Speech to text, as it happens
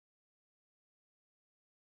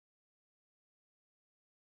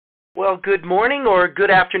Well, good morning or good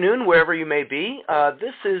afternoon, wherever you may be.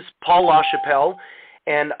 This is Paul Lachapelle,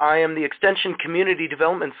 and I am the Extension Community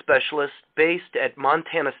Development Specialist based at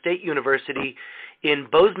Montana State University in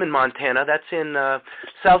Bozeman, Montana. That's in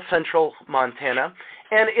south central Montana.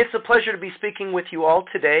 And it's a pleasure to be speaking with you all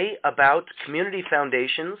today about community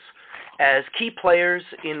foundations as key players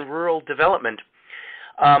in rural development.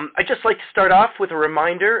 I'd just like to start off with a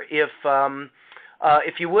reminder,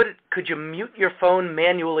 if you would, could you mute your phone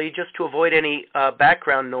manually just to avoid any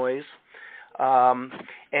background noise?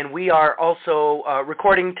 And we are also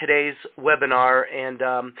recording today's webinar,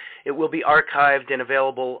 and it will be archived and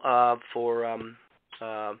available for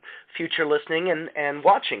future listening and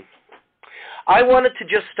watching. I wanted to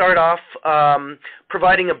just start off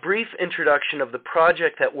providing a brief introduction of the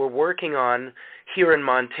project that we're working on here in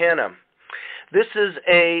Montana. This is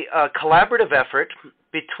a collaborative effort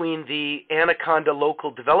between the Anaconda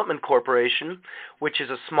Local Development Corporation, which is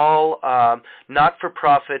a small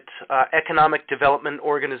not-for-profit economic development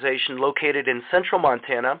organization located in central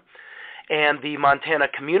Montana, and the Montana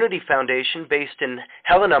Community Foundation based in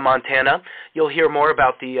Helena, Montana. You'll hear more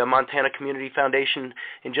about the Montana Community Foundation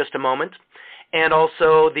in just a moment, and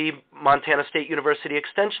also the Montana State University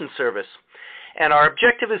Extension Service. And our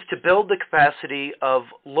objective is to build the capacity of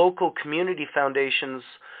local community foundations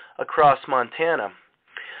across Montana.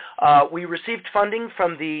 We received funding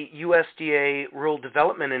from the USDA Rural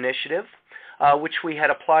Development Initiative, which we had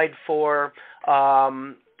applied for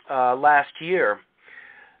last year.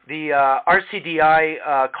 The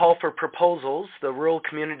RCDI call for proposals, the Rural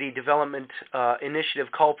Community Development Initiative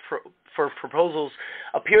call for proposals,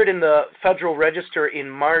 appeared in the Federal Register in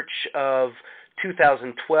March of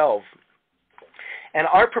 2012. And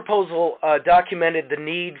our proposal documented the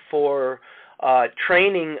need for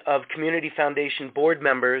training of community foundation board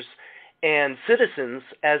members and citizens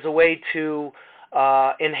as a way to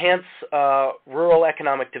enhance rural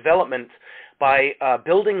economic development by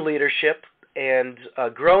building leadership and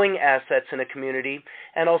growing assets in a community,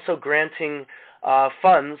 and also granting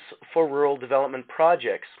funds for rural development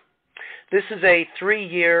projects. This is a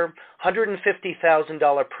 3-year,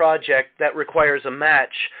 $150,000 project that requires a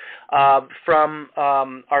match from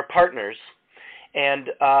our partners. And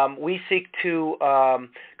we seek to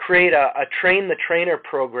create a Train the Trainer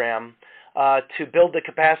program to build the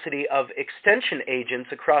capacity of extension agents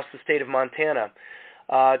across the state of Montana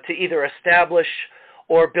to either establish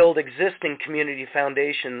or build existing community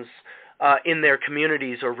foundations in their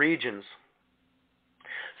communities or regions.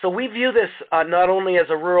 So we view this not only as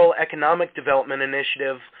a rural economic development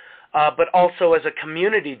initiative, but also as a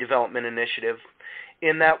community development initiative,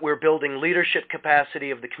 in that we're building leadership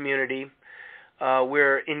capacity of the community.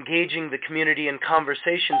 We're engaging the community in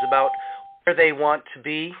conversations about where they want to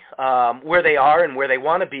be, where they are and where they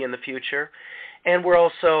want to be in the future. And we're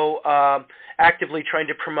also actively trying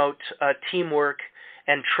to promote teamwork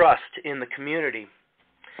and trust in the community.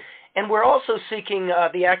 And we're also seeking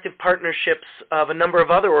the active partnerships of a number of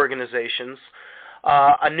other organizations.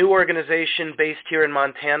 A new organization based here in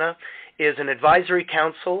Montana is an advisory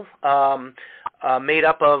council made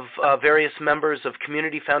up of various members of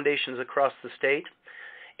community foundations across the state,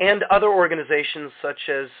 and other organizations such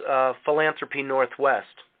as Philanthropy Northwest.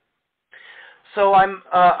 So I'm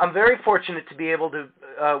very fortunate to be able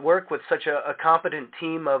to work with such a competent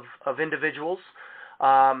team of individuals.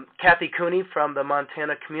 Cathy Cooney from the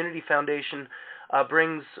Montana Community Foundation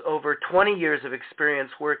brings over 20 years of experience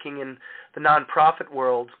working in the nonprofit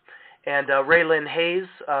world. And Lynn Hayes,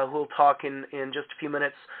 who will talk in just a few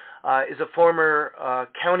minutes, is a former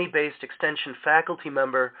county-based extension faculty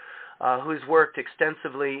member who's worked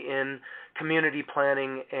extensively in community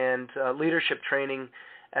planning and leadership training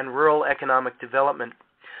and rural economic development.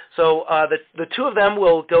 So the two of them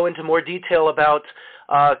will go into more detail about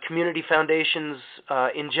community foundations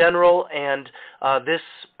in general and this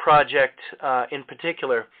project in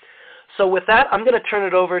particular. So with that, I'm going to turn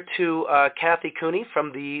it over to Cathy Cooney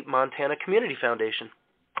from the Montana Community Foundation.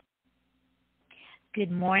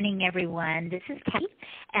 Good morning, everyone. This is Cathy,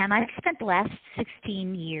 and I've spent the last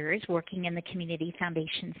 16 years working in the community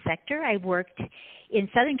foundation sector. I worked in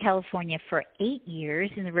Southern California for 8 years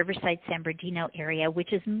in the Riverside-San Bernardino area,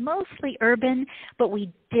 which is mostly urban, but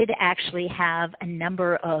we did actually have a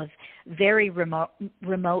number of very remote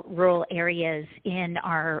rural areas in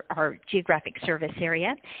our geographic service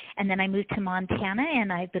area. And then I moved to Montana,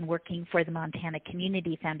 and I've been working for the Montana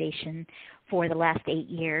Community Foundation for the last 8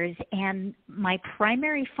 years. And my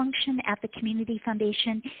primary function at the Community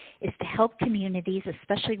Foundation is to help communities,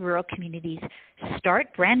 especially rural communities,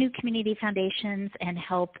 start brand new community foundations and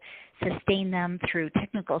help sustain them through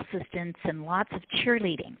technical assistance and lots of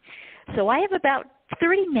cheerleading. So I have about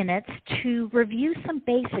 30 minutes to review some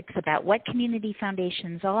basics about what community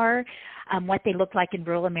foundations are, what they look like in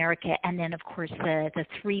rural America, and then of course the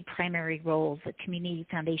three primary roles that community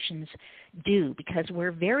foundations do, because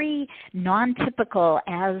we're very non-typical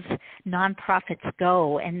as nonprofits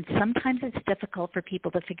go, and sometimes it's difficult for people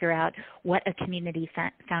to figure out what a community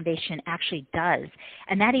foundation actually does.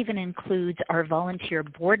 And that even includes our volunteer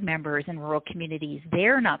board members in rural communities.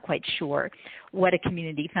 They're not quite sure what a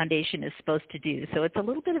community foundation is supposed to do, so it's a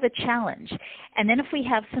little bit of a challenge. And then if we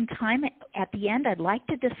have some time at the end, I'd like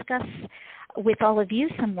to discuss with all of you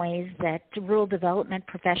some ways that rural development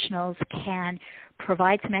professionals can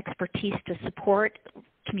provide some expertise to support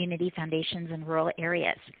community foundations in rural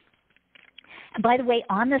areas. And by the way,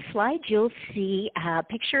 on the slide you'll see a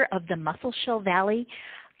picture of the Musselshell Valley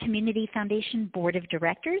Community Foundation Board of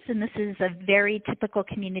Directors, and this is a very typical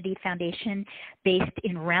community foundation based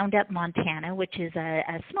in Roundup, Montana, which is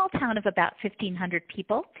a small town of about 1,500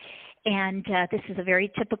 people. And this is a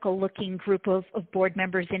very typical looking group of board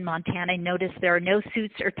members in Montana. Notice there are no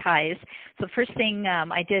suits or ties. So the first thing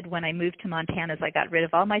I did when I moved to Montana is I got rid of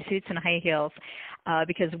all my suits and high heels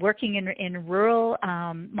because working in rural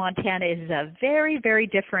Montana is a very, very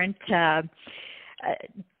different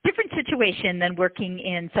different situation than working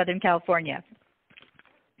in Southern California.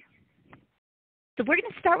 So we're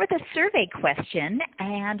going to start with a survey question,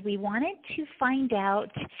 and we wanted to find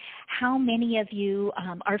out how many of you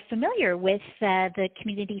are familiar with the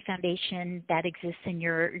community foundation that exists in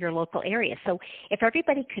your local area. So if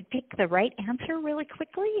everybody could pick the right answer really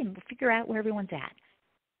quickly, and we'll figure out where everyone's at.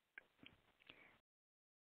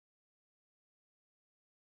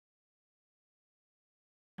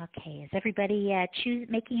 Okay, is everybody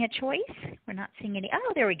making a choice? We're not seeing any.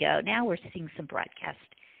 Oh, there we go. Now we're seeing some broadcast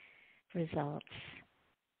results.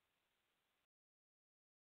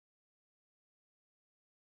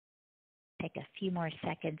 Take a few more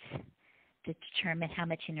seconds to determine how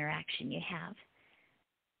much interaction you have.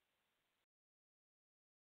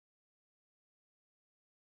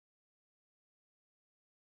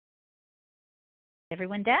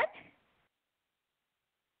 Everyone done?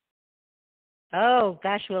 Oh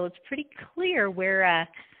gosh, well it's pretty clear where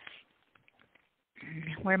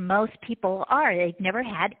most people are. They've never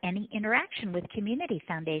had any interaction with community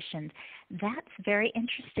foundations. That's very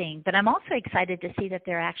interesting. But I'm also excited to see that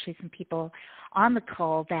there are actually some people on the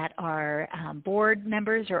call that are board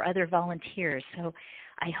members or other volunteers. So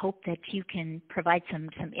I hope that you can provide some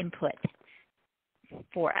input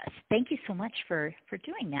for us. Thank you so much for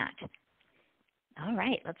doing that. All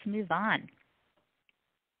right, let's move on.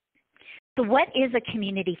 So what is a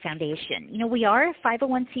community foundation? You know, we are a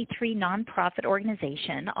 501c3 nonprofit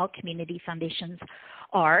organization. All community foundations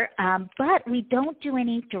are, but we don't do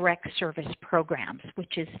any direct service programs,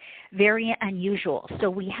 which is very unusual. So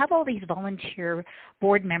we have all these volunteer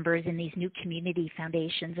board members in these new community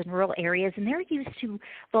foundations in rural areas, and they're used to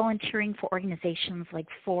volunteering for organizations like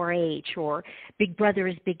 4-H or Big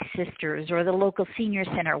Brothers Big Sisters or the local senior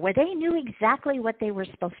center, where they knew exactly what they were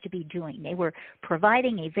supposed to be doing. They were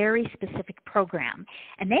providing a very specific program,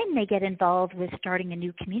 and then they get involved with starting a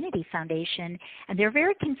new community foundation, and they're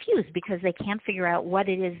very confused because they can't figure out what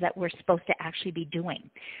it is that we're supposed to actually be doing.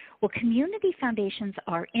 Well, community foundations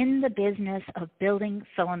are in the business of building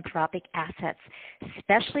philanthropic assets,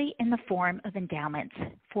 especially in the form of endowments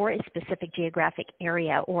for a specific geographic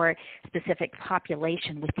area or specific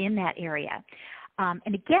population within that area.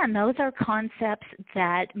 And again, those are concepts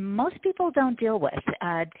that most people don't deal with,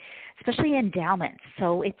 especially endowments.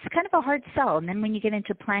 So it's kind of a hard sell. And then when you get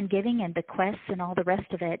into planned giving and bequests and all the rest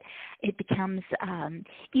of it, it becomes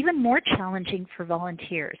even more challenging for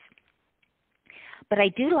volunteers. But I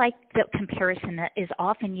do like the comparison that is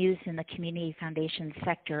often used in the community foundation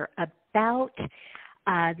sector about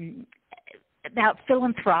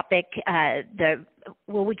philanthropic,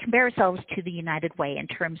 we compare ourselves to the United Way in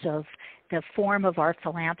terms of the form of our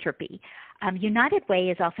philanthropy. United Way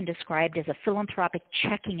is often described as a philanthropic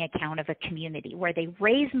checking account of a community where they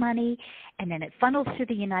raise money and then it funnels through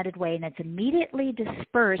the United Way and it's immediately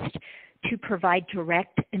dispersed to provide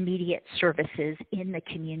direct, immediate services in the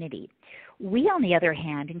community. We, on the other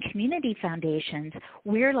hand, in community foundations,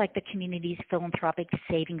 we're like the community's philanthropic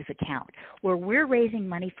savings account, where we're raising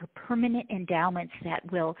money for permanent endowments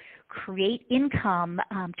that will create income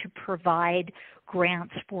to provide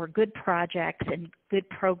grants for good projects and good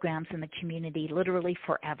programs in the community, literally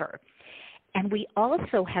forever. And we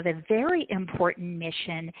also have a very important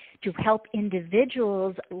mission to help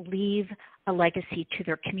individuals leave a legacy to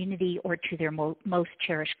their community or to their most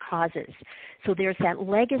cherished causes. So there's that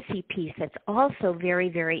legacy piece that's also very,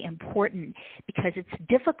 very important, because it's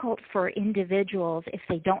difficult for individuals if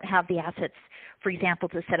they don't have the assets, for example,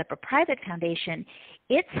 to set up a private foundation.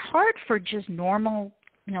 It's hard for just normal,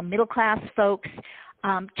 middle-class folks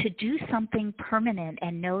to do something permanent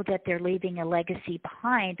and know that they're leaving a legacy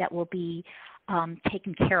behind that will be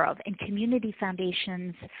taken care of. And community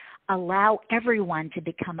foundations allow everyone to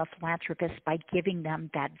become a philanthropist by giving them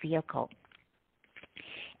that vehicle.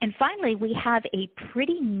 And finally, we have a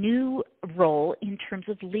pretty new role in terms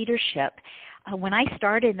of leadership. When I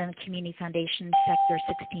started in the community foundation sector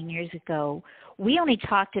 16 years ago, we only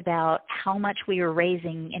talked about how much we were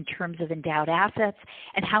raising in terms of endowed assets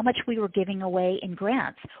and how much we were giving away in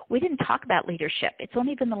grants. We didn't talk about leadership. It's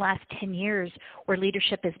only been the last 10 years where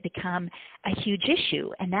leadership has become a huge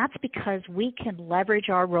issue, and that's because we can leverage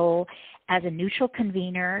our role as a neutral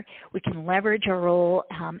convener. We can leverage our role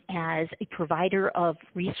as a provider of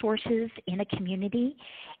resources in a community,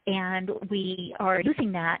 and we are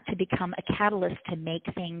using that to become a catalyst to make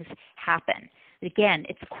things happen. Again,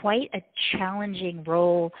 it's quite a challenging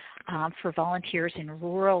role for volunteers in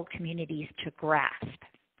rural communities to grasp.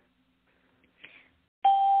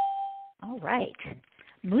 All right.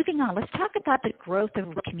 Moving on, let's talk about the growth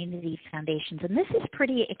of community foundations, and this is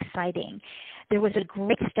pretty exciting. There was a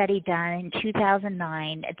great study done in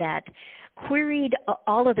 2009 that queried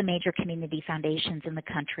all of the major community foundations in the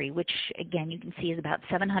country, which again you can see is about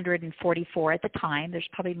 744 at the time. There's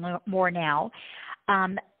probably more now.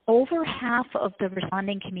 Over half of the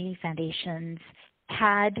responding community foundations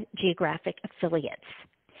had geographic affiliates.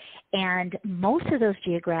 And most of those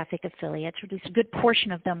geographic affiliates, or at least a good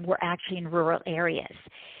portion of them, were actually in rural areas.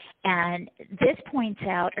 And this points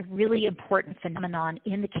out a really important phenomenon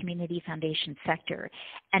in the community foundation sector,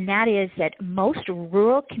 and that is that most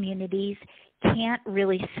rural communities can't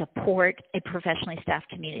really support a professionally staffed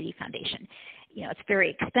community foundation. It's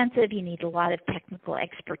very expensive. You need a lot of technical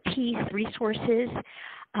expertise, resources,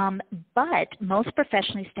 but most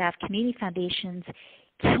professionally staffed community foundations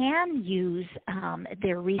can use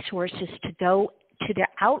their resources to go to their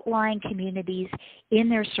outlying communities in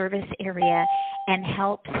their service area and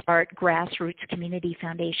help start grassroots community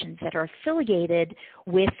foundations that are affiliated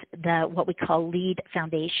with what we call lead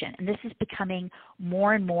foundation. And this is becoming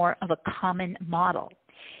more and more of a common model.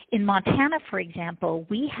 In Montana, for example,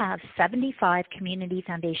 we have 75 community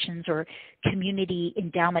foundations or community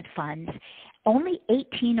endowment funds. Only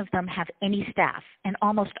 18 of them have any staff, and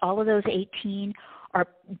almost all of those 18 are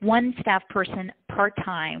one staff person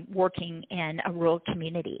part-time working in a rural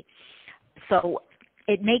community. So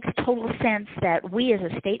it makes total sense that we as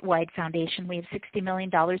a statewide foundation, we have $60 million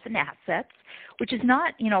in assets, which is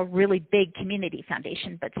not, a really big community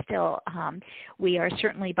foundation, but still we are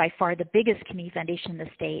certainly by far the biggest community foundation in the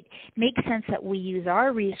state. It makes sense that we use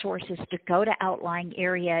our resources to go to outlying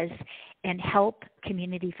areas and help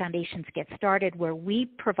community foundations get started, where we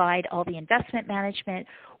provide all the investment management,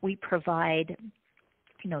 we provide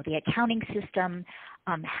the accounting system.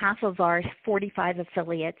 Half of our 45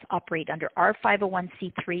 affiliates operate under our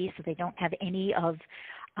 501c3, so they don't have any of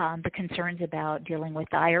the concerns about dealing with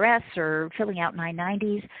the IRS or filling out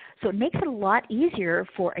 990s. So it makes it a lot easier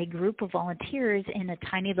for a group of volunteers in a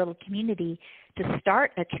tiny little community to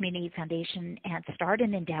start a community foundation and start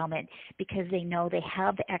an endowment, because they know they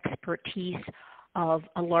have the expertise of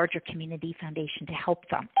a larger community foundation to help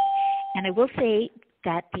them. And I will say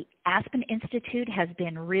that the Aspen Institute has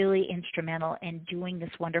been really instrumental in doing this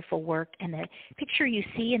wonderful work. And the picture you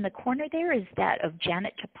see in the corner there is that of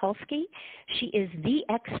Janet Topolsky. She is the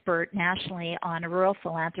expert nationally on rural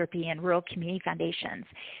philanthropy and rural community foundations.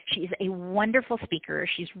 She's a wonderful speaker.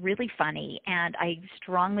 She's really funny, and I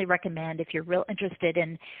strongly recommend, if you're real interested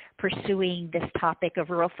in pursuing this topic of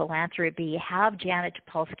rural philanthropy, have Janet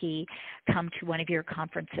Topolsky come to one of your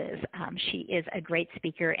conferences. She is a great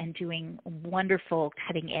speaker and doing wonderful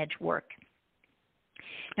cutting-edge work.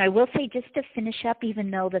 Now, I will say, just to finish up, even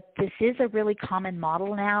though that this is a really common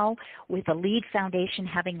model now, with a lead foundation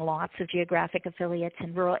having lots of geographic affiliates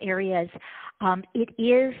in rural areas, it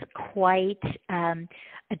is quite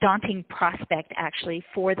a daunting prospect, actually,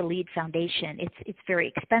 for the lead foundation. It's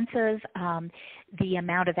very expensive. The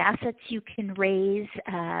amount of assets you can raise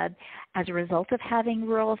as a result of having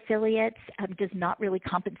rural affiliates does not really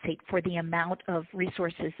compensate for the amount of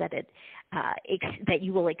resources that that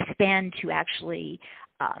you will expend to actually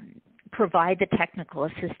provide the technical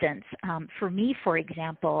assistance. For me, for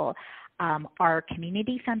example, Our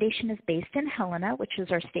community foundation is based in Helena, which is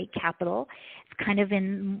our state capital. It's kind of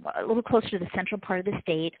in a little closer to the central part of the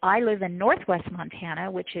state. I live in northwest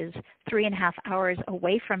Montana, which is 3.5 hours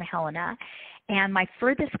away from Helena. And my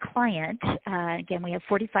furthest client, again, we have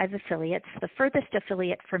 45 affiliates. The furthest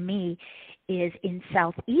affiliate for me is in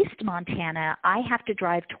southeast Montana. I have to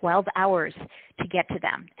drive 12 hours to get to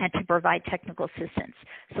them and to provide technical assistance.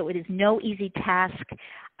 So it is no easy task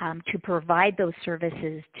to provide those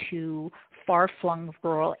services to far-flung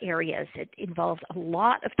rural areas. It involves a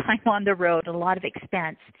lot of time on the road, a lot of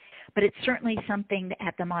expense, but it's certainly something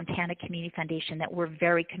at the Montana Community Foundation that we're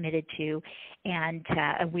very committed to, and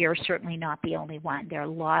we are certainly not the only one. There are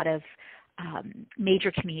a lot of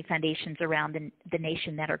major community foundations around the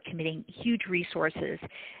nation that are committing huge resources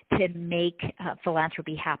to make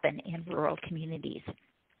philanthropy happen in rural communities.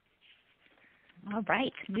 All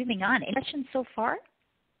right, moving on. Any questions so far?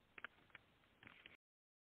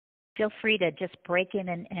 Feel free to just break in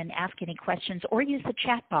and ask any questions, or use the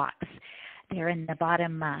chat box there in the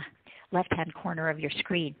bottom left-hand corner of your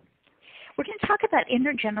screen. We're going to talk about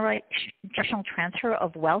intergenerational transfer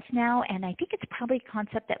of wealth now, and I think it's probably a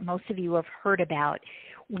concept that most of you have heard about.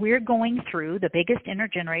 We're going through the biggest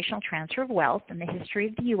intergenerational transfer of wealth in the history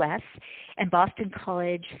of the U.S., and Boston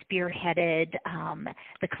College spearheaded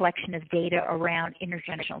the collection of data around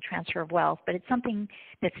intergenerational transfer of wealth, but it's something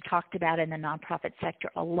that's talked about in the nonprofit sector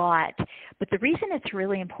a lot. But the reason it's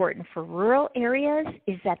really important for rural areas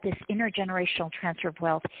is that this intergenerational transfer of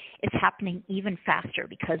wealth is happening even faster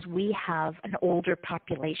because we have an older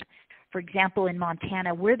population. For example, in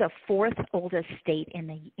Montana, we're the 4th oldest state in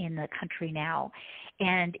the country now.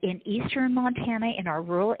 And in eastern Montana, in our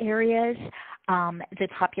rural areas, the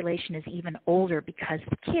population is even older because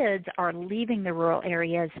the kids are leaving the rural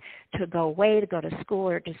areas to go away, to go to school,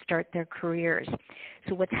 or to start their careers.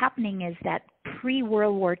 So what's happening is that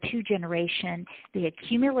pre-World War II generation, they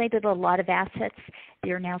accumulated a lot of assets.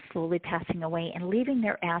 They're now slowly passing away and leaving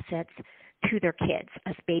their assets to their kids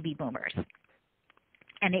as baby boomers.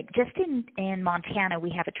 And just in Montana,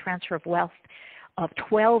 we have a transfer of wealth of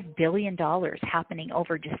 $12 billion happening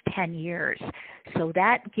over just 10 years. So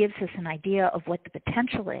that gives us an idea of what the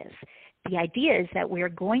potential is. The idea is that we're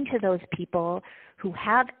going to those people who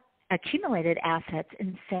have accumulated assets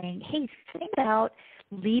and saying, hey, think about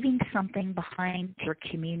leaving something behind your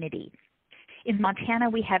community. In Montana,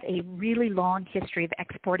 we have a really long history of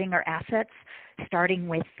exporting our assets, starting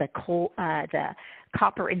with the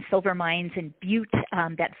copper and silver mines in Butte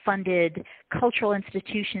that funded cultural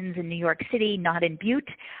institutions in New York City, not in Butte.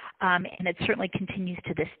 And it certainly continues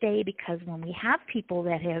to this day because when we have people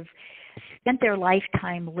that have spent their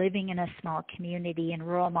lifetime living in a small community in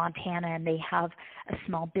rural Montana and they have a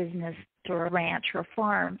small business or a ranch or a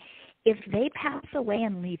farm, if they pass away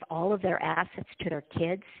and leave all of their assets to their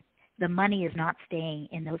kids, the money is not staying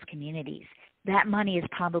in those communities. That money is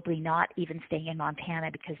probably not even staying in Montana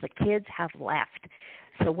because the kids have left.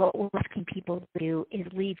 So what we're asking people to do is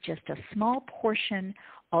leave just a small portion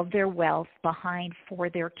of their wealth behind for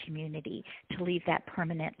their community, to leave that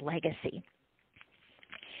permanent legacy.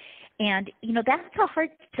 And, you know, that's a hard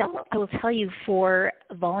sell, I will tell you, for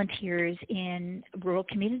volunteers in rural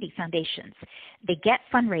community foundations. They get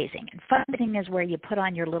fundraising, and fundraising is where you put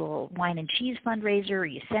on your little wine and cheese fundraiser, or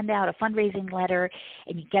you send out a fundraising letter,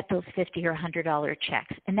 and you get those $50 or $100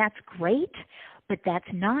 checks. And that's great, but that's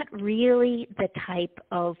not really the type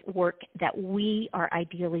of work that we are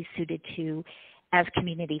ideally suited to as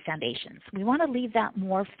community foundations. We want to leave that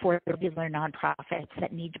more for regular nonprofits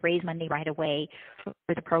that need to raise money right away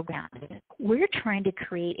for the program. We're trying to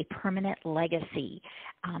create a permanent legacy,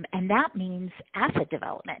 and that means asset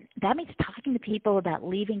development. That means talking to people about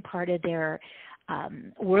leaving part of their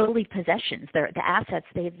worldly possessions, the assets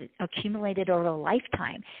they've accumulated over a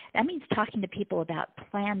lifetime. That means talking to people about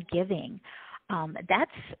planned giving.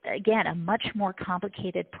 That's, again, a much more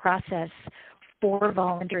complicated process for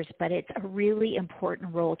volunteers, but it's a really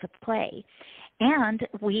important role to play. And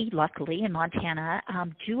we, luckily, in Montana,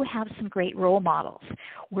 do have some great role models.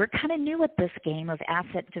 We're kind of new at this game of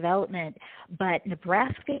asset development, but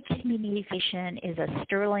Nebraska Community Foundation is a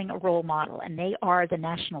sterling role model, and they are the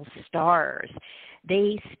national stars.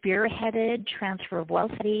 They spearheaded transfer of wealth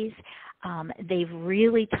studies. They've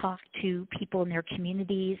really talked to people in their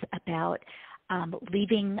communities about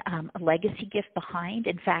leaving a legacy gift behind.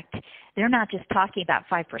 In fact, they're not just talking about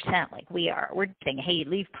 5% like we are. We're saying, hey,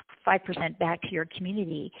 leave 5% back to your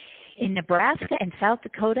community. In Nebraska and South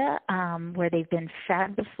Dakota, where they've been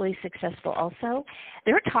fabulously successful also,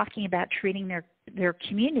 they're talking about treating their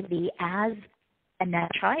community as a net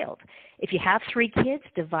child. If you have 3 kids,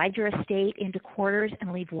 divide your estate into quarters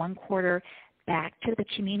and leave 1 quarter back to the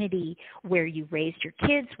community where you raised your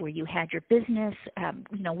kids, where you had your business,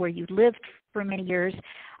 where you lived for many years,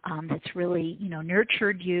 that's really,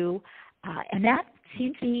 nurtured you. And that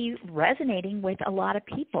seems to be resonating with a lot of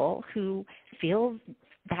people who feel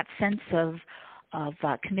that sense of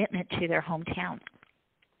commitment to their hometown.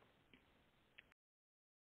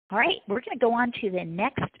 All right, we're going to go on to the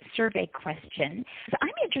next survey question. So I'm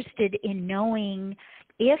interested in knowing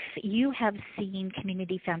if you have seen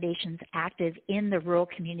community foundations active in the rural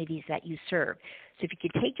communities that you serve. So if you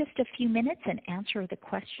could take just a few minutes and answer the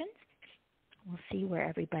questions, we'll see where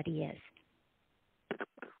everybody is.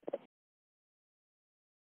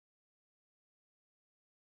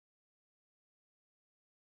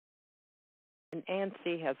 And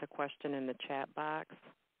Nancy has a question in the chat box.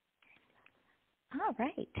 All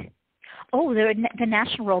right. Oh, the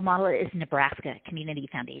national role model is Nebraska Community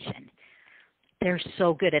Foundation. They're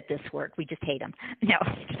so good at this work. We just hate them. No,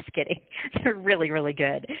 just kidding. They're really, really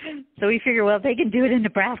good. So we figure, well, if they can do it in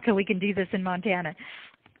Nebraska, we can do this in Montana.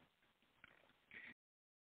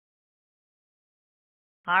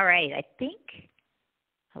 All right. I think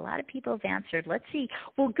a lot of people have answered. Let's see.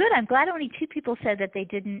 Well, good. I'm glad only 2 people said that they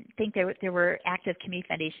didn't think there were active community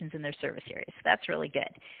foundations in their service areas. So that's really good.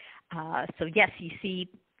 So yes, you see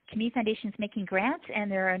community foundations making grants, and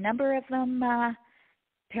there are a number of them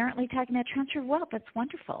apparently talking about transfer of wealth. That's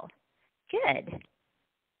wonderful. Good.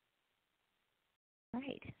 All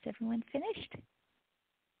right. Is everyone finished?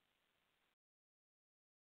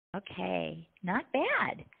 Okay. Not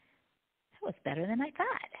bad. That was better than I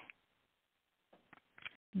thought.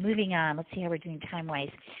 Moving on, let's see how we're doing time-wise.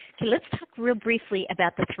 Okay, let's talk real briefly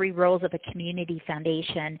about the 3 roles of a community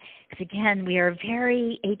foundation, because again, we are a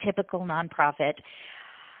very atypical nonprofit.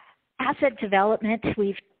 Asset development,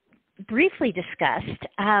 we've briefly discussed,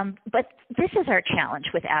 but this is our challenge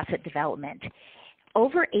with asset development.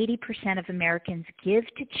 Over 80% of Americans give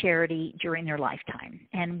to charity during their lifetime,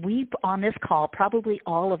 and we, on this call, probably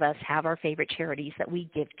all of us have our favorite charities that we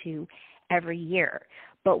give to every year.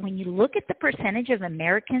 But when you look at the percentage of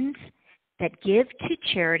Americans that give to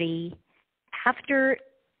charity after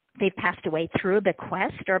they've passed away through a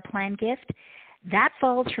bequest or a planned gift, that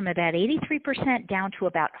falls from about 83% down to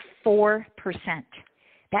about 4%.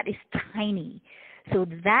 That is tiny. So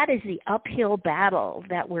that is the uphill battle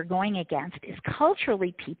that we're going against, is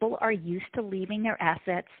culturally people are used to leaving their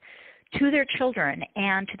assets to their children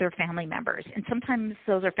and to their family members. And sometimes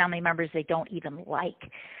those are family members they don't even like.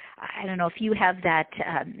 I don't know if you have that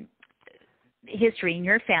history in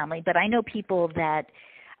your family, but I know people that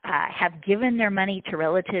have given their money to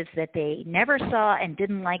relatives that they never saw and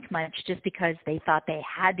didn't like much just because they thought they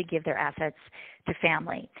had to give their assets to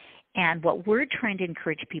family. And what we're trying to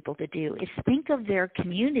encourage people to do is think of their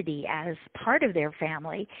community as part of their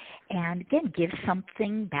family and, again, give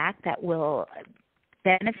something back that will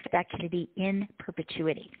benefit that community in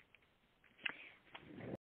perpetuity.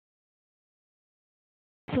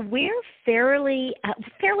 So we're fairly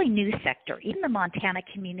new sector. Even the Montana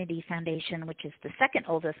Community Foundation, which is the second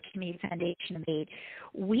oldest community foundation made,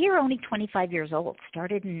 we are only 25 years old,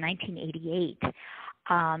 started in 1988.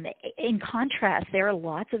 In contrast, there are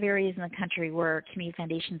lots of areas in the country where community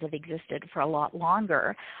foundations have existed for a lot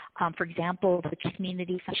longer. For example, the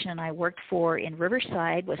community foundation I worked for in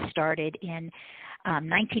Riverside was started in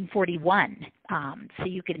 1941. So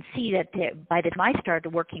you can see that by the time I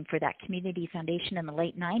started working for that community foundation in the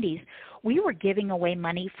late 90s, we were giving away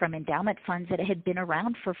money from endowment funds that had been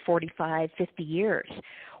around for 45, 50 years.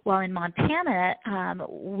 While in Montana,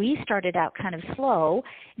 we started out kind of slow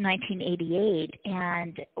in 1988,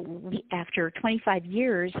 and after 25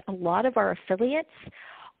 years, a lot of our affiliates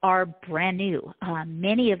are brand new.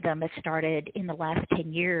 Many of them have started in the last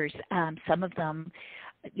 10 years. Some of them,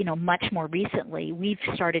 much more recently. We've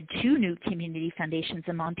started 2 new community foundations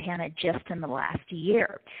in Montana just in the last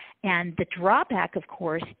year. And the drawback, of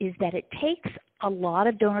course, is that it takes a lot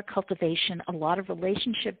of donor cultivation, a lot of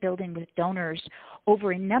relationship building with donors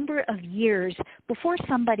over a number of years before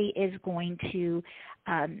somebody is going to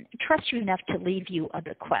trust you enough to leave you a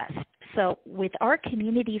bequest. So with our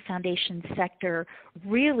community foundation sector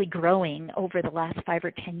really growing over the last 5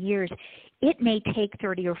 or 10 years, it may take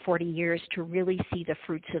 30 or 40 years to really see the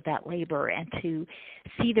fruits of that labor and to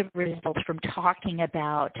see the results from talking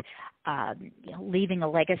about leaving a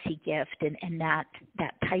legacy gift and that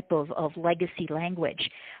type of legacy language.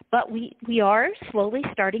 But we are slowly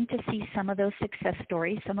starting to see some of those success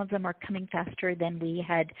stories. Some of them are coming faster than we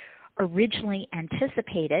had originally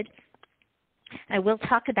anticipated. I will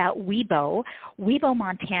talk about Webo. Webo,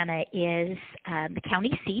 Montana is the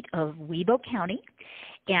county seat of Webo County,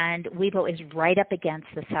 and Webo is right up against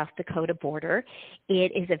the South Dakota border.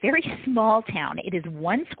 It is a very small town. It is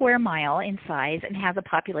 1 square mile in size and has a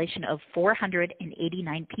population of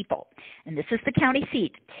 489 people, and this is the county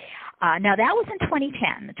seat. Now that was in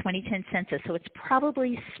 2010, the 2010 census, so it's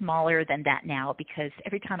probably smaller than that now because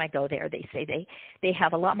every time I go there they say they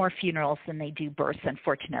have a lot more funerals than they do births,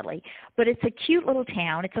 unfortunately. But it's a cute little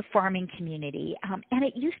town. It's a farming community, and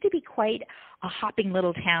it used to be quite a hopping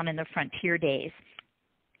little town in the frontier days.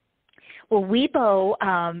 Well,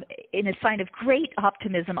 Webo, in a sign of great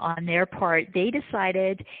optimism on their part, they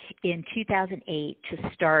decided in 2008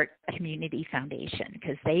 to start a community foundation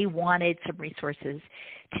because they wanted some resources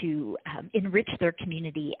to enrich their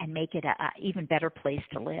community and make it an even better place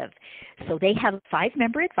to live. So they have a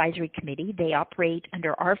 5-member advisory committee. They operate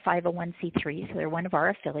under our 501c3, so they're one of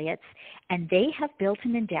our affiliates, and they have built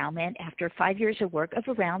an endowment after 5 years of work of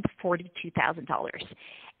around $42,000.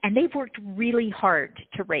 And they've worked really hard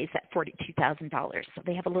to raise that $42,000. So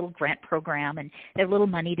they have a little grant program and they have a little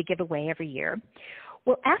money to give away every year.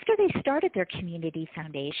 Well, after they started their community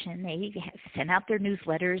foundation, they sent out their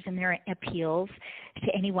newsletters and their appeals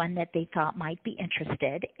to anyone that they thought might be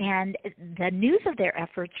interested. And the news of their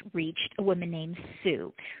efforts reached a woman named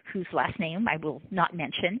Sue, whose last name I will not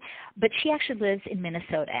mention, but she actually lives in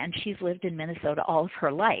Minnesota, and she's lived in Minnesota all of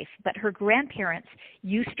her life. But her grandparents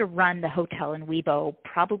used to run the hotel in Webo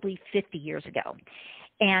probably 50 years ago.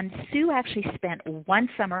 And Sue actually spent 1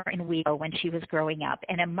 summer in Webo when she was growing up,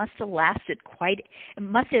 and it must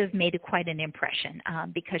have made quite an impression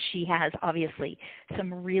because she has obviously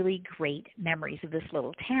some really great memories of this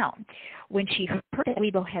little town. When she heard that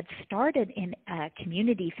Webo had started in a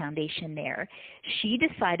community foundation there, she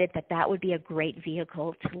decided that that would be a great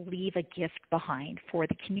vehicle to leave a gift behind for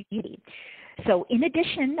the community. So in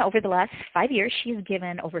addition, over the last 5 years, she has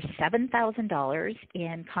given over $7,000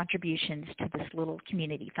 in contributions to this little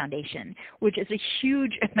community foundation, which is a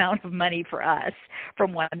huge amount of money for us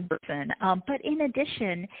from one person. But in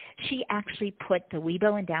addition, she actually put the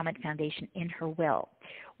Webo Endowment Foundation in her will.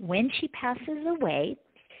 When she passes away,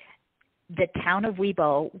 the town of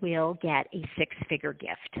Webo will get a 6-figure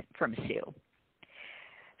gift from Sue.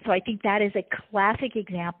 So I think that is a classic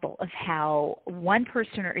example of how one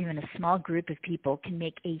person or even a small group of people can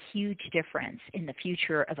make a huge difference in the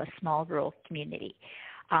future of a small rural community.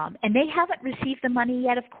 And they haven't received the money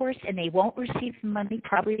yet, of course, and they won't receive the money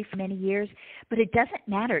probably for many years, but it doesn't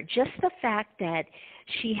matter. Just the fact that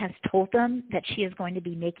she has told them that she is going to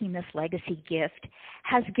be making this legacy gift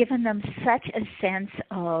has given them such a sense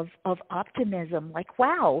of optimism, like,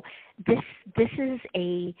 wow, this is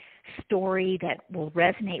a story that will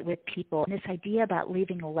resonate with people. And this idea about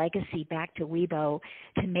leaving a legacy back to Webo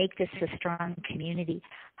to make this a strong community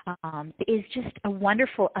is just a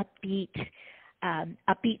wonderful, upbeat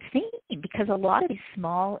theme, because a lot of these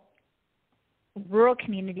small rural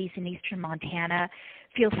communities in eastern Montana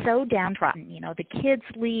feel so downtrodden. You know, the kids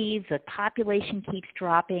leave, the population keeps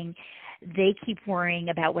dropping, they keep worrying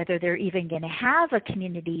about whether they're even going to have a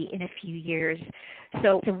community in a few years.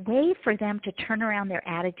 So it's a way for them to turn around their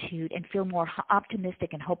attitude and feel more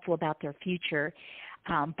optimistic and hopeful about their future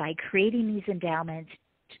by creating these endowments,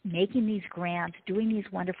 making these grants, doing these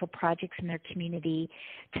wonderful projects in their community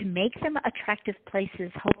to make them attractive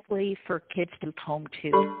places, hopefully for kids to come home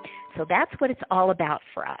to. So that's what it's all about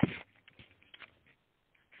for us.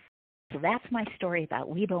 So that's my story about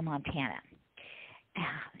Webo, Montana.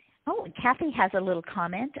 Oh, Cathy has a little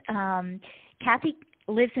comment. Cathy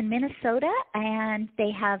lives in Minnesota, and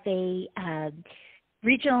they have a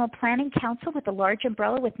regional planning council with a large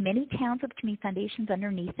umbrella with many towns with community foundations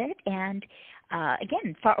underneath it. And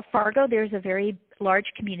again, Fargo, there's a very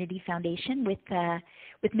large community foundation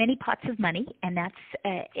with many pots of money, and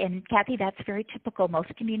and Cathy, that's very typical.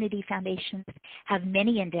 Most community foundations have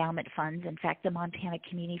many endowment funds. In fact, the Montana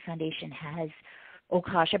Community Foundation has,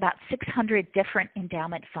 about 600 different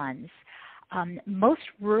endowment funds. Most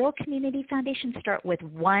rural community foundations start with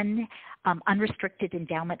one unrestricted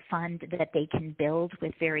endowment fund that they can build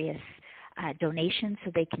with various donations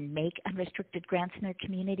so they can make unrestricted grants in their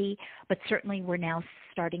community. But certainly we're now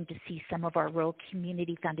starting to see some of our rural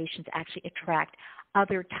community foundations actually attract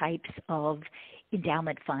other types of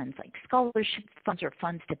endowment funds like scholarship funds or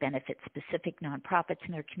funds to benefit specific nonprofits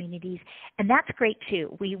in their communities. And that's great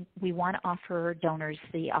too. We want to offer donors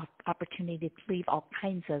the opportunity to leave all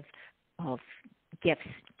kinds of gifts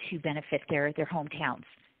to benefit their hometowns.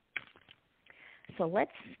 So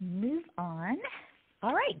let's move on.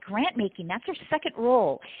 All right, grant making, that's our second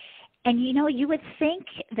role. And you would think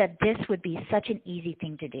that this would be such an easy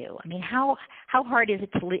thing to do. I mean, how hard is it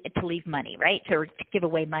to leave money, right? To give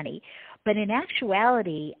away money. But in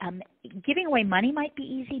actuality, giving away money might be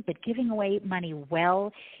easy, but giving away money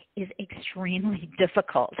well is extremely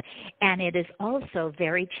difficult. And it is also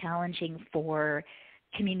very challenging for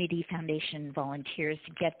community foundation volunteers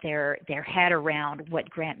to get their head around what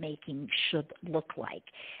grant making should look like.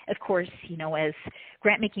 Of course, as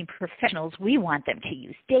grant making professionals, we want them to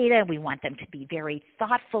use data, we want them to be very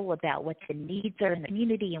thoughtful about what the needs are in the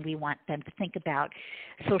community, and we want them to think about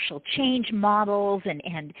social change models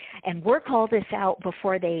and work all this out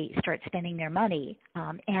before they start spending their money.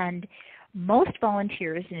 And most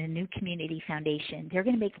volunteers in a new community foundation, they're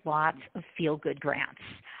going to make lots of feel-good grants.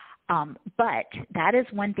 But that is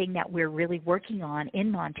one thing that we're really working on in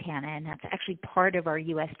Montana, and that's actually part of our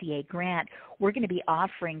USDA grant. We're going to be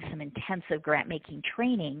offering some intensive grant-making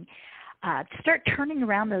training to start turning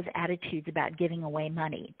around those attitudes about giving away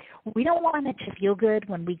money. We don't want it to feel good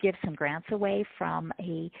when we give some grants away from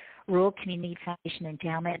a rural community foundation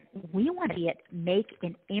endowment. We want to see it make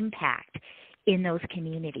an impact in those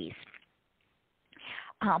communities.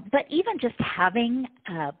 But even just having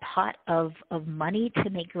a pot of money to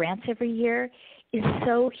make grants every year is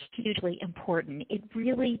so hugely important. It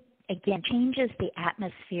really, again, changes the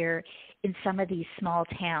atmosphere in some of these small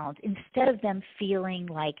towns. Instead of them feeling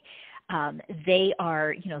like they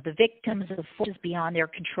are, the victims of forces beyond their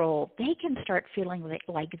control, they can start feeling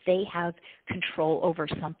like they have control over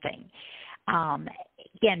something.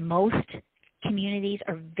 Again, most communities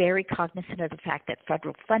are very cognizant of the fact that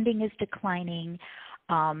federal funding is declining.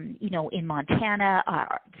 In Montana,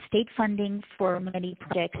 state funding for many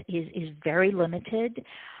projects is very limited.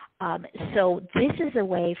 So this is a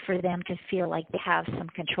way for them to feel like they have some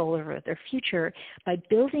control over their future by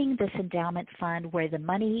building this endowment fund where the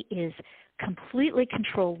money is completely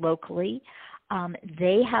controlled locally.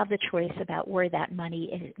 They have the choice about where that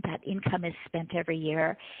money, that income is spent every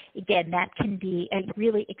year. Again, that can be a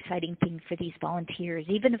really exciting thing for these volunteers.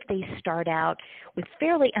 Even if they start out with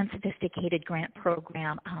fairly unsophisticated grant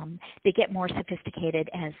program, they get more sophisticated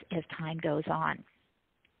as time goes on.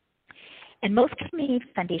 And most community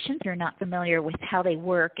foundations, if you're not familiar with how they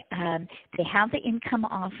work, they have the income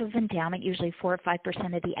off of endowment, usually 4 or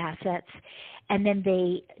 5% of the assets, and then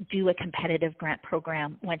they do a competitive grant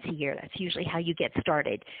program once a year. That's usually how you get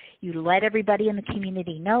started. You let everybody in the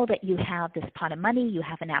community know that you have this pot of money, you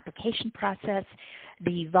have an application process.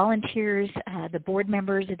 The volunteers, the board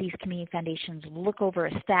members of these community foundations look over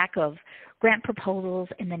a stack of grant proposals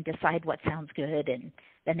and then decide what sounds good, and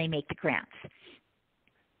then they make the grants.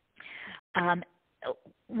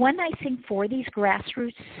 One nice thing for these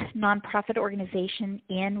grassroots nonprofit organizations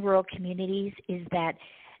in rural communities is that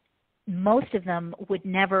most of them would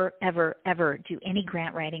never, ever, ever do any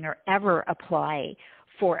grant writing or ever apply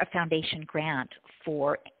for a foundation grant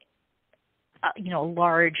for a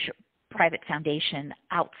large private foundation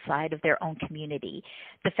outside of their own community.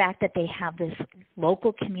 The fact that they have this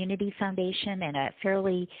local community foundation and a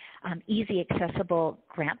fairly easy, accessible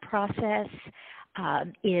grant process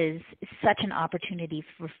is such an opportunity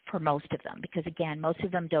for most of them, because again, most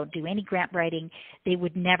of them don't do any grant writing. They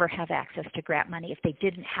would never have access to grant money if they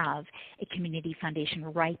didn't have a community foundation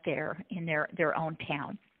right there in their own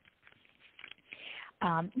town.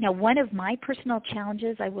 Now, one of my personal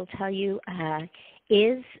challenges, I will tell you,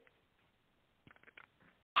 is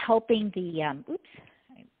helping the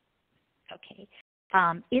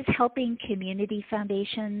is helping community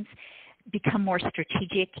foundations become more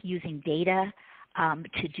strategic using data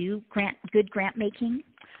to do good grant making.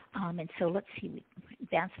 And so let's see, we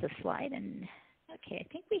advance the slide, and okay,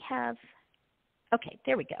 I think we have, okay,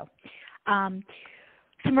 there we go.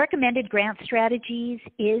 Some recommended grant strategies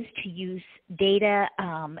is to use data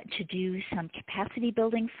to do some capacity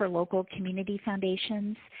building for local community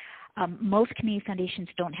foundations. Most community foundations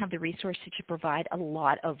don't have the resources to provide a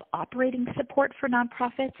lot of operating support for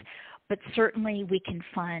nonprofits, but certainly we can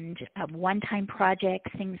fund one-time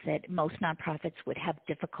projects, things that most nonprofits would have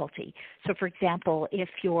difficulty. So for example, if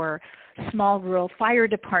your small rural fire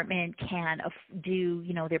department can do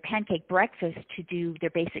their pancake breakfast to do their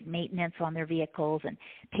basic maintenance on their vehicles and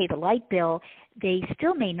pay the light bill, they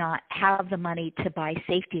still may not have the money to buy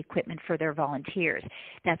safety equipment for their volunteers.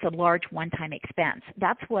 That's a large one-time expense.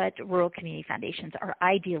 That's what rural community foundations are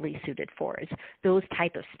ideally suited for, is those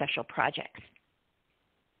type of special projects.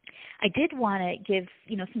 I did want to give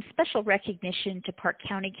some special recognition to Park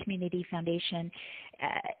County Community Foundation.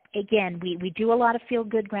 Again, we do a lot of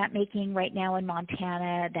feel-good grant making right now in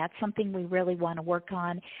Montana. That's something we really want to work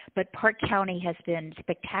on. But Park County has been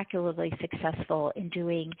spectacularly successful in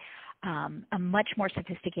doing a much more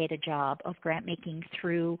sophisticated job of grant making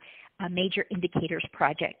through a major indicators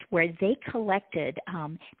project where they collected, now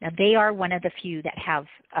they are one of the few that have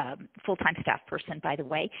full-time staff person, by the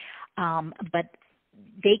way, but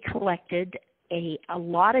they collected a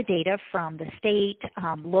lot of data from the state,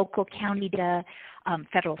 local county data,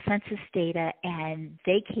 federal census data, and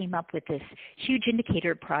they came up with this huge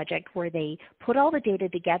indicator project where they put all the data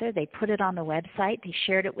together, they put it on the website, they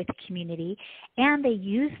shared it with the community, and they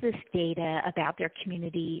used this data about their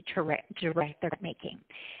community to direct their making.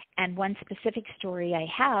 And one specific story I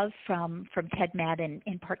have from Ted Matt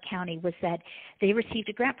in Park County was that they received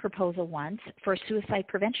a grant proposal once for a suicide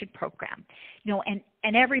prevention program. You know,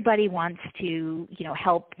 and everybody wants to,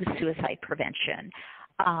 help with suicide prevention.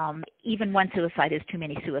 Even one suicide is too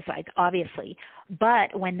many suicides, obviously.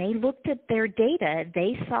 But when they looked at their data,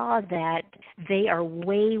 they saw that they are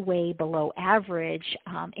way, way below average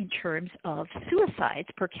in terms of suicides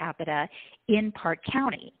per capita in Park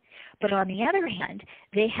County. But on the other hand,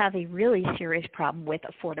 they have a really serious problem with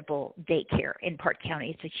affordable daycare in Park County.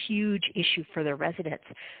 It's a huge issue for their residents.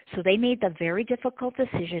 So they made the very difficult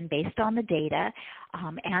decision based on the data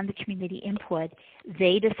and the community input.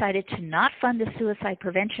 They decided to not fund the suicide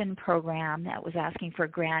prevention program that was asking for a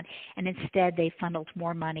grant, and instead they funneled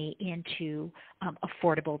more money into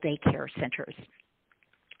affordable daycare centers.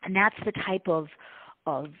 And that's the type of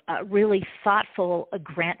really thoughtful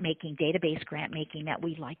grant-making, database grant-making that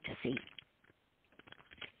we'd like to see.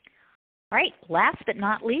 All right, last but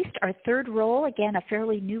not least, our third role, again, a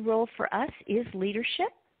fairly new role for us, is leadership.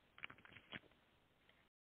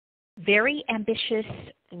 Very ambitious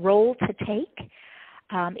role to take.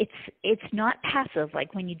 It's not passive.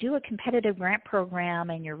 Like when you do a competitive grant program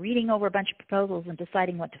and you're reading over a bunch of proposals and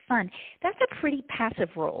deciding what to fund, that's a pretty passive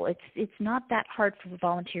role. It's not that hard for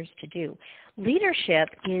volunteers to do. Leadership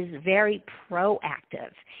is very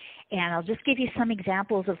proactive. And I'll just give you some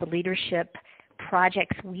examples of the leadership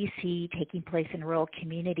projects we see taking place in rural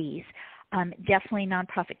communities. Definitely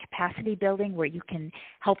nonprofit capacity building, where you can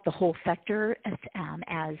help the whole sector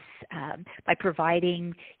by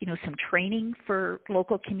providing, some training for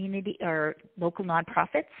local community or local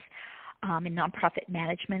nonprofits in nonprofit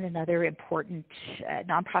management and other important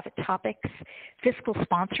nonprofit topics. Fiscal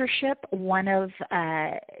sponsorship. One of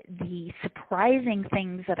the surprising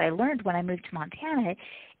things that I learned when I moved to Montana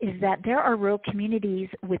is that there are rural communities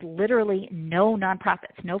with literally no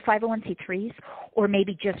nonprofits, no 501c3s, or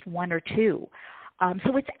maybe just one or two.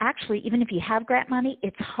 So it's actually, even if you have grant money,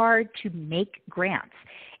 it's hard to make grants.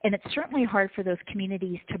 And it's certainly hard for those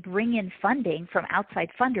communities to bring in funding from outside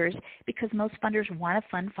funders because most funders want to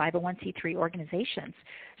fund 501c3 organizations.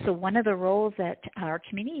 So one of the roles that our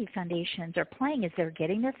community foundations are playing is they're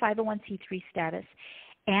getting their 501c3 status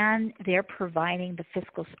and they're providing the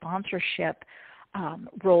fiscal sponsorship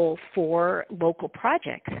role for local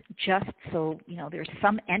projects, just so there's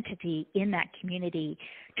some entity in that community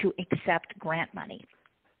to accept grant money.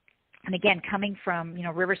 And again, coming from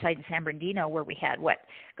Riverside and San Bernardino, where we had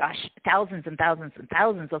thousands and thousands and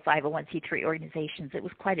thousands of 501c3 organizations, it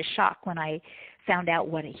was quite a shock when I found out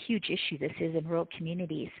what a huge issue this is in rural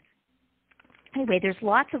communities. Anyway, there's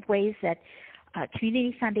lots of ways that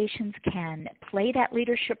community foundations can play that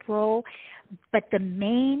leadership role, but the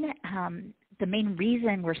main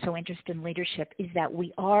reason we're so interested in leadership is that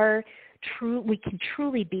we can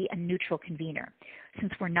truly be a neutral convener.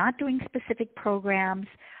 Since we're not doing specific programs,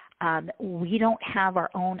 we don't have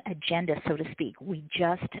our own agenda, so to speak. We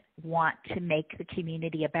just want to make the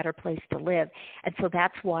community a better place to live. And so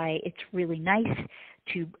that's why it's really nice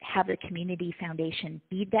to have the community foundation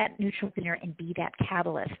be that neutral convener and be that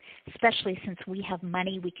catalyst, especially since we have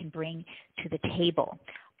money we can bring to the table.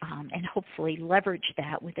 And hopefully leverage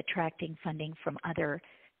that with attracting funding from other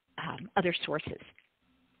sources.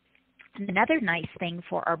 And another nice thing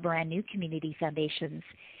for our brand new community foundations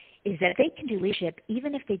is that they can do leadership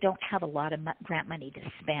even if they don't have a lot of grant money to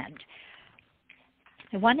spend.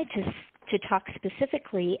 I wanted to talk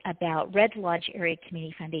specifically about Red Lodge Area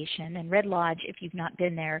Community Foundation. And Red Lodge, if you've not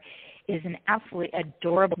been there, is an absolutely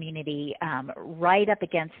adorable community right up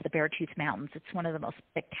against the Beartooth Mountains. It's one of the most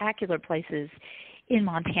spectacular places in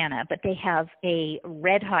Montana, but they have a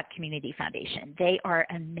red-hot community foundation. They are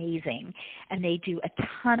amazing, and they do a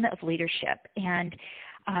ton of leadership. And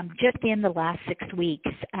just in the last 6 weeks,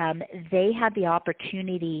 they had the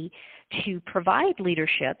opportunity to provide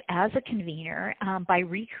leadership as a convener by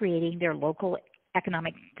recreating their local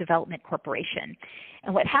economic development corporation.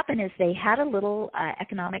 And what happened is they had a little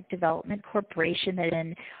economic development corporation that had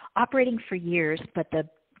been operating for years, but the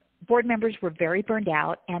board members were very burned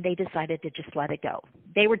out and they decided to just let it go.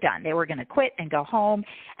 they were done. They were going to quit and go home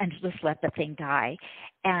and just let the thing die.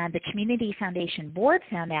 And the Community Foundation board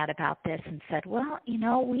found out about this and said, well, you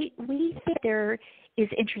know, we think there is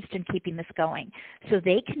interest in keeping this going. So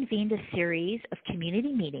they convened a series of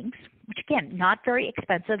community meetings, which again, not very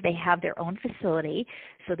expensive. They have their own facility,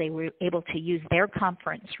 so they were able to use their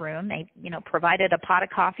conference room. They, you know, provided a pot of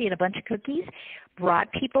coffee and a bunch of cookies, brought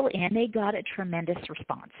people in. They got a tremendous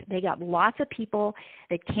response. They got lots of people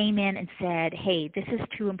that came in and said, hey, this is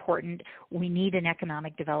too important. We need an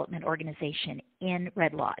economic development organization in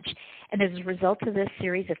Red Lodge. And as a result of this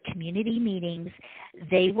series of community meetings,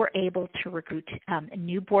 they were able to recruit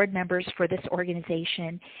new board members for this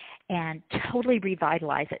organization and totally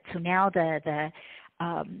revitalize it. So now the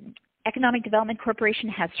Economic Development Corporation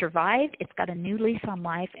has survived. It's got a new lease on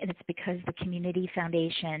life, and it's because the Community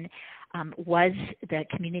Foundation was the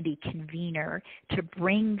community convener to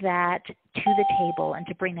bring that to the table and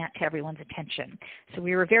to bring that to everyone's attention. So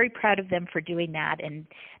we were very proud of them for doing that, and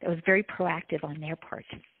it was very proactive on their part.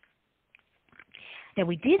 Now,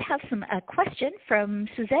 we did have a question from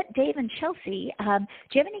Suzette, Dave, and Chelsea. Do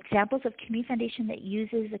you have any examples of community foundation that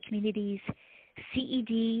uses the community's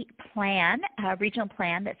CED plan, regional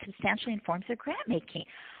plan, that substantially informs their grant making?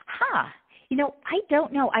 You know, I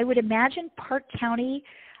don't know. I would imagine Park County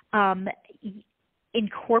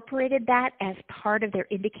incorporated that as part of their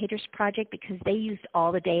indicators project because they used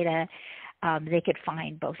all the data they could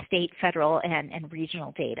find, both state, federal, and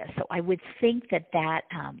regional data. So I would think that that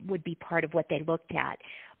would be part of what they looked at.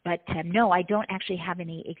 But no, I don't actually have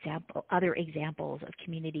any other examples of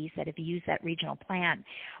communities that have used that regional plan.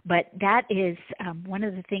 But that is one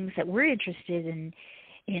of the things that we're interested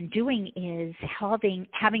in doing is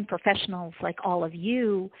having professionals like all of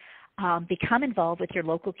you become involved with your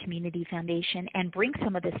local community foundation and bring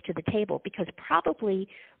some of this to the table, because probably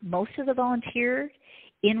most of the volunteers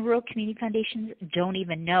in rural community foundations don't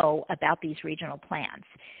even know about these regional plans.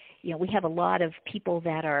 You know, we have a lot of people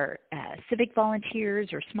that are civic volunteers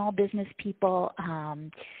or small business people,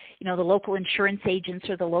 you know, the local insurance agents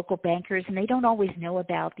or the local bankers, and they don't always know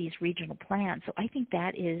about these regional plans. So I think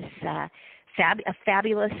that is a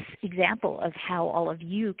fabulous example of how all of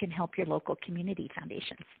you can help your local community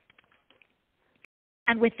foundations.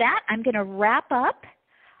 And with that, I'm going to wrap up.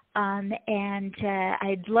 And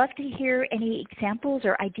I'd love to hear any examples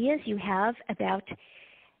or ideas you have about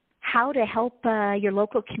how to help your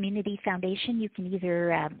local community foundation. You can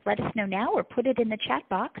either let us know now or put it in the chat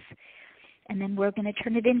box, and then we're going to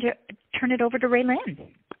turn it over to Lynn.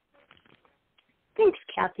 Thanks,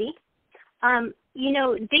 Cathy. You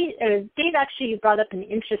know, Dave actually brought up an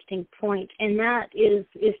interesting point, and that is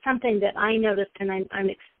something that I noticed, and I'm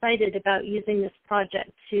excited about using this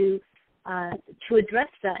project to address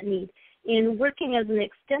that need. In working as an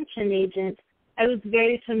extension agent, I was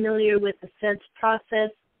very familiar with the SEDS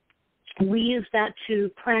process. We used that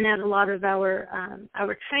to plan out a lot of our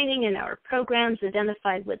training and our programs,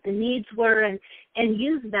 identified what the needs were, and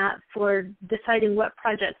use that for deciding what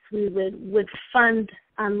projects we would fund,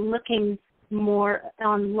 looking more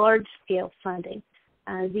on large-scale funding.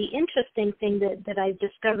 The interesting thing that I've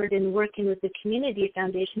discovered in working with the community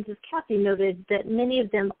foundations, as Cathy noted, that many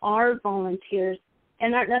of them are volunteers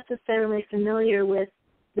and aren't necessarily familiar with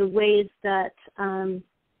the ways that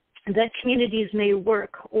that communities may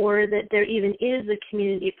work, or that there even is a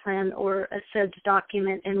community plan or a SEDS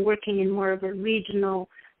document, and working in more of a regional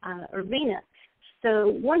arena. So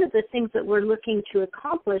one of the things that we're looking to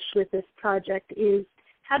accomplish with this project is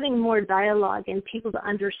having more dialogue and people to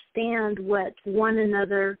understand what one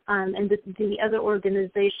another and the other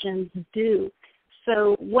organizations do.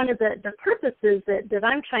 So one of the purposes that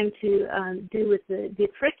I'm trying to do with the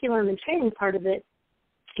curriculum and training part of it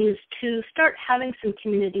is to start having some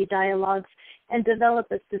community dialogues and develop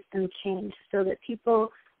a system change so that people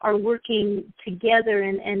are working together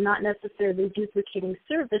and not necessarily duplicating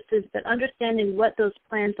services, but understanding what those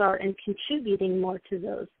plans are and contributing more to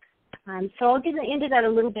those. So I'll get into that a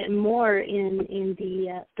little bit more in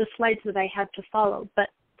the slides that I have to follow. But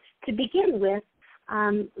to begin with,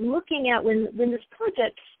 looking at when this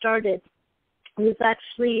project started, it was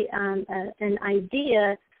actually an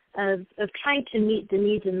idea of trying to meet the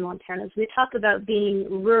needs in Montana. As we talk about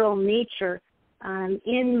being rural nature,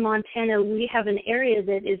 in Montana we have an area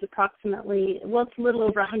that is approximately, well, it's a little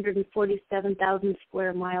over 147,000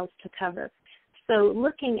 square miles to cover. So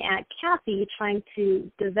looking at Cathy trying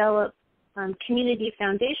to develop community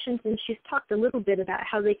foundations, and she's talked a little bit about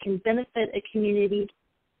how they can benefit a community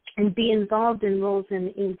and be involved in roles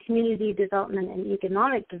in community development and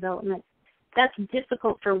economic development, that's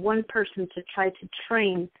difficult for one person to try to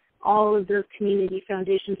train all of those community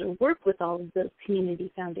foundations or work with all of those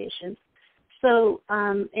community foundations. So,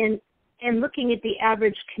 and looking at the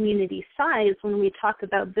average community size, when we talk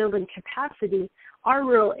about building capacity, our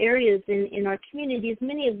rural areas in our communities,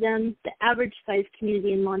 many of them, the average size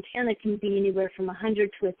community in Montana can be anywhere from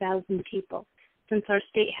 100 to 1,000 people, since our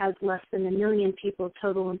state has less than 1 million people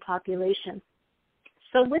total in population.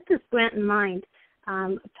 So with this grant in mind,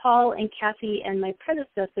 Paul and Cathy and my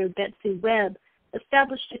predecessor, Betsy Webb,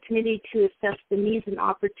 established a committee to assess the needs and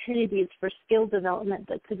opportunities for skill development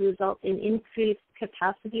that could result in increased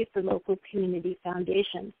capacity for local community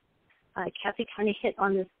foundations. Cathy kind of hit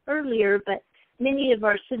on this earlier, but many of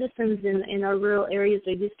our citizens in our rural areas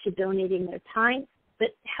are used to donating their time, but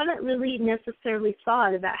haven't really necessarily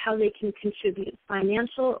thought about how they can contribute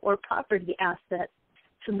financial or property assets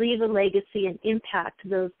to leave a legacy and impact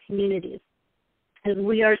those communities. As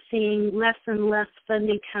we are seeing less and less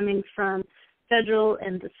funding coming from federal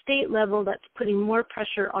and the state level, that's putting more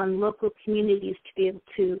pressure on local communities to be able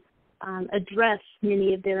to address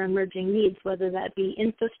many of their emerging needs, whether that be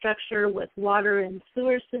infrastructure with water and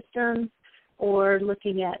sewer systems, or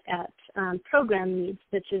looking at program needs,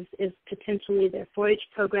 such as potentially their 4-H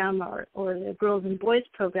program or their Girls and Boys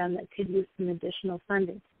program that could use some additional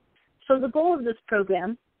funding. So the goal of this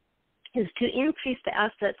program is to increase the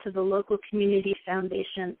assets of the local community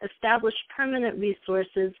foundation, establish permanent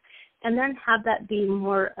resources, and then have that be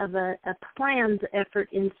more of a planned effort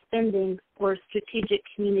in spending for strategic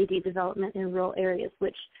community development in rural areas,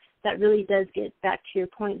 which that really does get back to your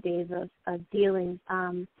point, Dave, of dealing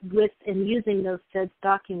with and using those SEDS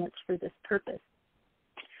documents for this purpose.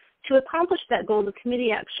 To accomplish that goal, the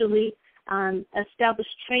committee actually established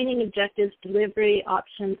training objectives, delivery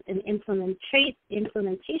options, and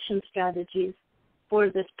implementation strategies for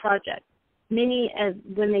this project. When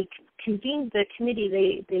they convened the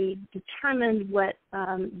committee, they determined what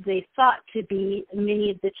they thought to be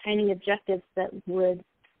many of the training objectives that would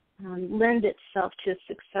lend itself to a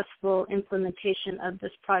successful implementation of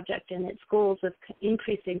this project and its goals of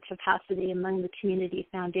increasing capacity among the community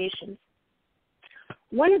foundations.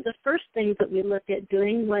 One of the first things that we looked at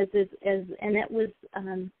doing was, and it was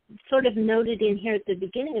sort of noted in here at the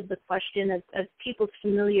beginning of the question, of people's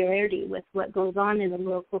familiarity with what goes on in a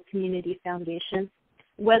local community foundation,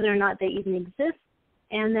 whether or not they even exist,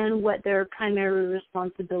 and then what their primary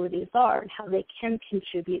responsibilities are and how they can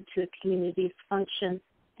contribute to a community's function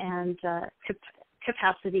and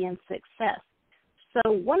capacity and success.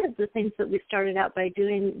 So one of the things that we started out by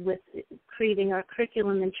doing with creating our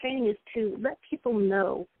curriculum and training is to let people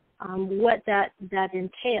know what that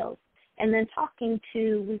entails. And then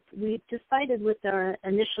we decided with our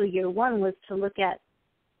initial year one was to look at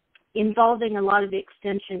involving a lot of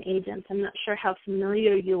extension agents. I'm not sure how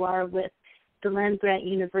familiar you are with the land-grant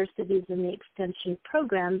universities and the extension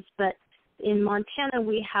programs, but in Montana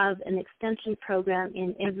we have an extension program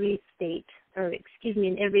in every state,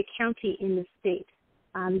 in every county in the state.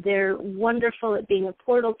 They're wonderful at being a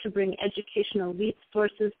portal to bring educational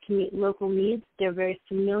resources to meet local needs. They're very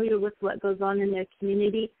familiar with what goes on in their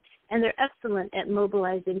community, and they're excellent at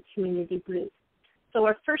mobilizing community groups. So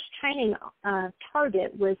our first training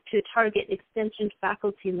target was to target extension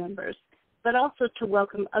faculty members, but also to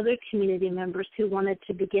welcome other community members who wanted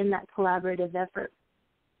to begin that collaborative effort.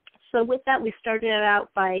 So with that, we started out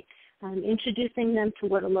by introducing them to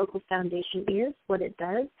what a local foundation is, what it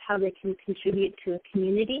does, how they can contribute to a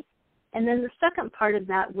community. And then the second part of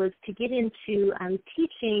that was to get into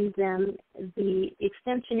teaching them. The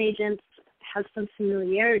extension agents have some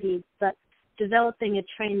familiarity, but developing a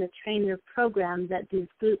train-the-trainer program that these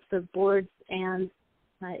groups of boards and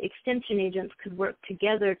extension agents could work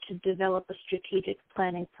together to develop a strategic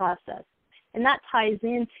planning process. And that ties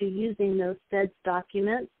into using those SEDS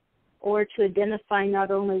documents, or to identify not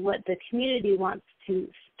only what the community wants to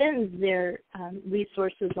spend their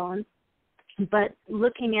resources on, but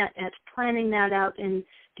looking at planning that out and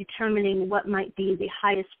determining what might be the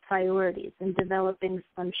highest priorities and developing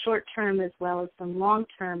some short-term as well as some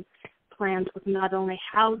long-term plans with not only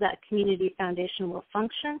how that community foundation will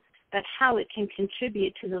function, but how it can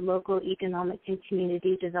contribute to the local economic and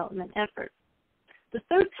community development efforts. The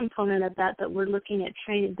third component of that we're looking at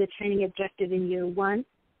the training objective in year one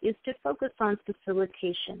is to focus on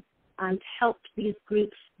facilitation, to help these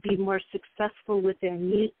groups be more successful with their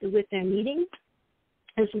meetings,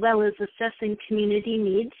 as well as assessing community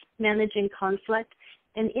needs, managing conflict,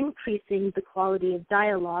 and increasing the quality of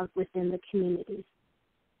dialogue within the communities.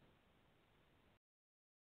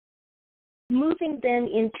 Moving then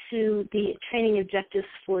into the training objectives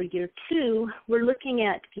for year two, we're looking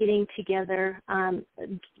at getting together,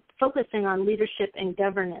 focusing on leadership and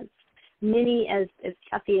governance. Many, as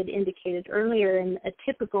Cathy had indicated earlier, in a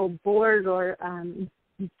typical board or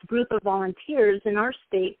group of volunteers in our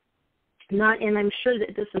state, and I'm sure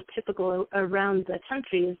that this is typical around the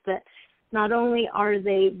country, is that not only are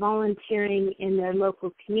they volunteering in their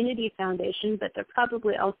local community foundation, but they're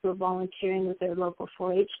probably also volunteering with their local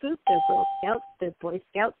 4-H group, their Girl Scouts, their Boy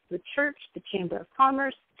Scouts, the church, the Chamber of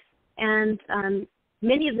Commerce, and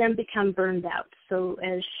many of them become burned out. So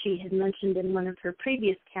as she had mentioned in one of her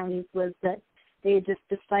previous counties, was that they had just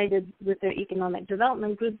decided with their economic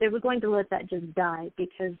development group they were going to let that just die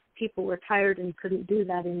because people were tired and couldn't do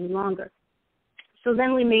that any longer. So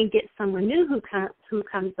then we may get someone new who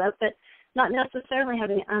comes up, but not necessarily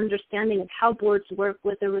having an understanding of how boards work,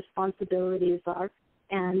 what their responsibilities are,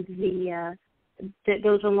 and that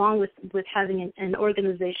goes along with having an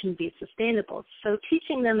organization be sustainable. So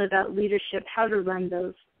teaching them about leadership, how to run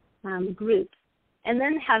those groups, and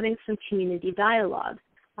then having some community dialogue.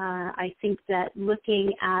 I think that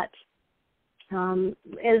looking at,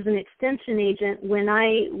 as an extension agent,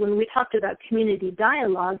 when we talked about community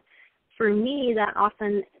dialogue, for me that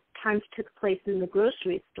oftentimes took place in the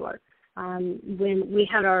grocery store. When we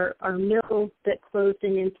had our mill that closed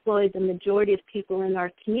and employed the majority of people in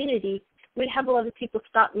our community, we'd have a lot of people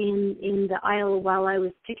stop me in the aisle while I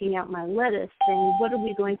was picking out my lettuce saying, what are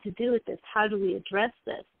we going to do with this? How do we address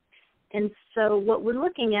this? And so what we're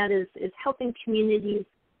looking at is helping communities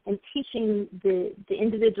and teaching the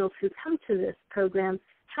individuals who come to this program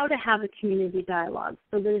how to have a community dialogue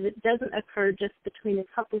so that it doesn't occur just between a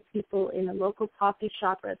couple people in a local coffee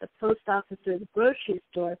shop or at the post office or the grocery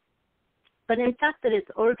store, but in fact that it's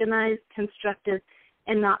organized, constructive,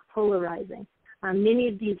 and not polarizing. Many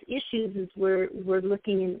of these issues, as we're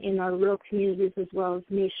looking in our rural communities as well as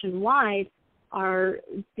nationwide,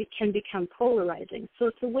 can become polarizing. So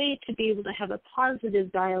it's a way to be able to have a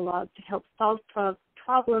positive dialogue to help solve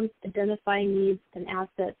problems, identify needs and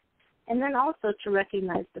assets, and then also to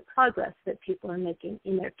recognize the progress that people are making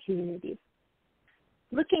in their communities.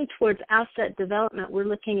 Looking towards asset development, we're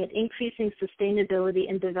looking at increasing sustainability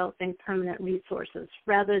and developing permanent resources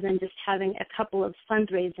rather than just having a couple of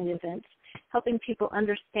fundraising events, helping people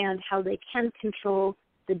understand how they can control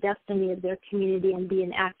the destiny of their community and be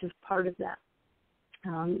an active part of that.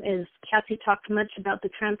 As Cathy talked much about the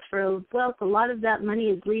transfer of wealth, a lot of that money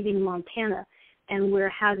is leaving Montana, and we're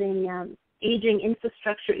having aging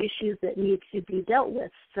infrastructure issues that need to be dealt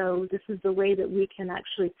with. So this is the way that we can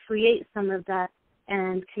actually create some of that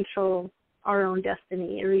and control our own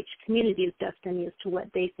destiny or each community's destiny as to what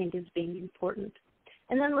they think is being important.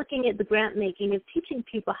 And then looking at the grant making of teaching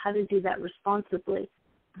people how to do that responsibly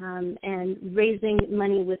and raising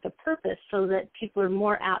money with a purpose so that people are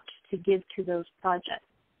more apt to give to those projects.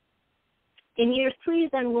 In year 3,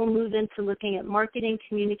 then we'll move into looking at marketing,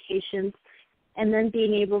 communications, and then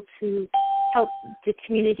being able to help the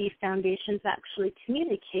community foundations actually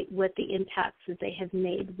communicate what the impacts that they have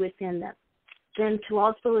made within them. Then to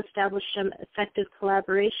also establish some effective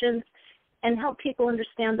collaborations and help people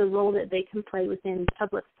understand the role that they can play within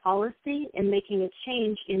public policy and making a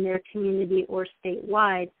change in their community or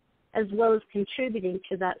statewide, as well as contributing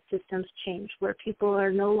to that systems change where people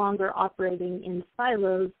are no longer operating in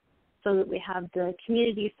silos, so that we have the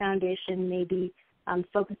community foundation maybe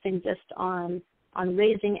focusing just on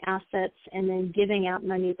raising assets and then giving out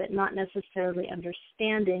money, but not necessarily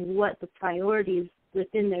understanding what the priorities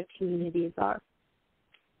within their communities are.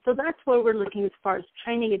 So that's where we're looking as far as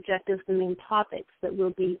training objectives. The main topics that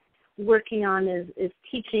we'll be working on is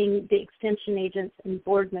teaching the extension agents and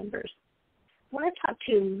board members. I want to talk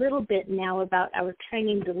to you a little bit now about our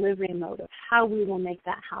training delivery mode of how we will make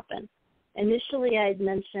that happen. Initially, I had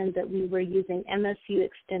mentioned that we were using MSU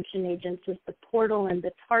extension agents as the portal and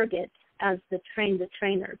the target as the train the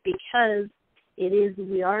trainer because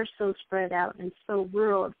we are so spread out and so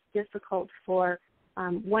rural, it's difficult for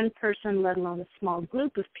one person, let alone a small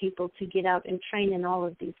group of people, to get out and train in all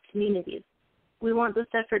of these communities. We want this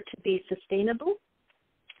effort to be sustainable,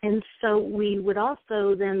 and so we would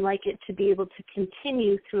also then like it to be able to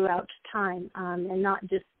continue throughout time and not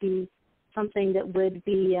just be something that would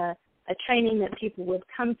be a training that people would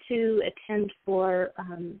come to, attend for,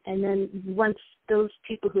 and then once those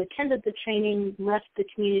people who attended the training left the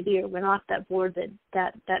community or went off that board,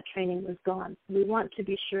 that training was gone. We want to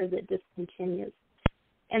be sure that this continues.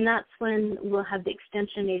 And that's when we'll have the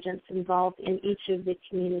extension agents involved in each of the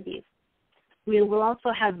communities. We will also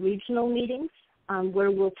have regional meetings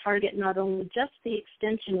where we'll target not only just the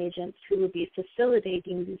extension agents who will be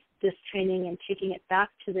facilitating this training and taking it back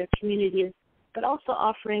to their communities, but also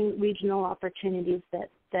offering regional opportunities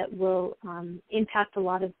that will impact a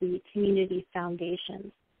lot of the community foundations.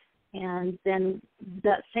 And then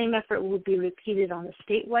that same effort will be repeated on a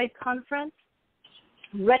statewide conference,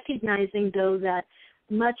 recognizing, though, that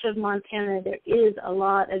much of Montana, there is a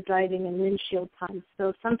lot of driving and windshield time.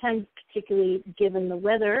 So sometimes, particularly given the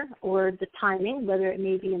weather or the timing, whether it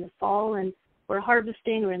may be in the fall and we're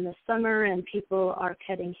harvesting or in the summer and people are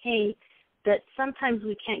cutting hay, that sometimes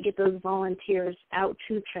we can't get those volunteers out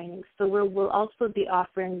to training. So we'll also be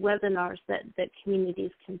offering webinars that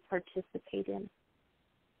communities can participate in.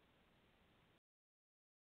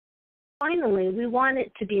 Finally, we want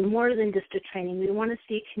it to be more than just a training. We want to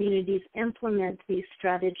see communities implement these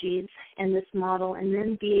strategies and this model and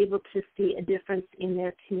then be able to see a difference in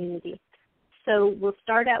their community. So we'll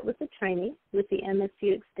start out with the training with the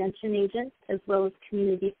MSU Extension agents as well as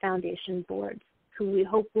community foundation boards, who we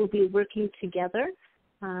hope will be working together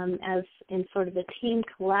as in sort of a team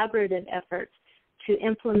collaborative effort to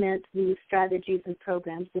implement these strategies and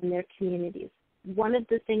programs in their communities. One of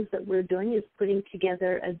the things that we're doing is putting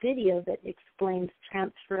together a video that explains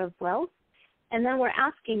transfer of wealth, and then we're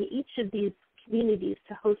asking each of these communities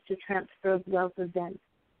to host a transfer of wealth event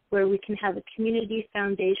where we can have a community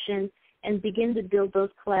foundation and begin to build those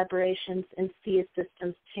collaborations and see a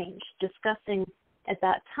systems change, discussing at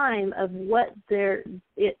that time of what their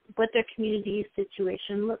community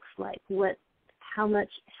situation looks like, what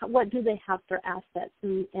do they have for assets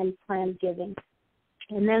and planned giving,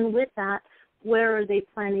 and then with that, where are they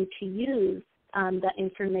planning to use that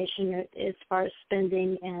information as far as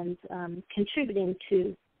spending and contributing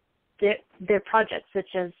to their projects,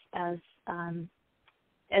 such as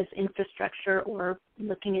infrastructure or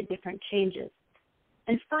looking at different changes.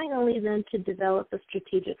 And finally, then to develop a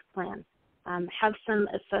strategic plan, have some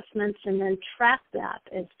assessments, and then track that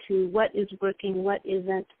as to what is working, what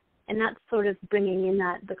isn't. And that's sort of bringing in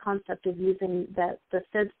the concept of using the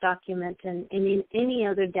SEDS document and any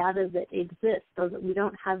other data that exists so that we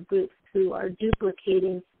don't have groups who are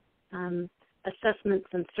duplicating assessments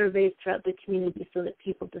and surveys throughout the community so that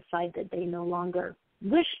people decide that they no longer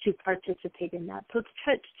wish to participate in that. So to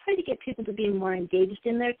try to get people to be more engaged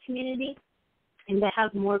in their community and to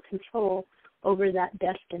have more control over that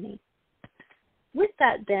destiny. With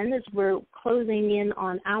that then, as we're closing in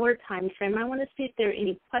on our time frame, I want to see if there are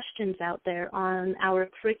any questions out there on our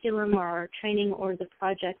curriculum or our training or the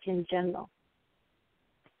project in general.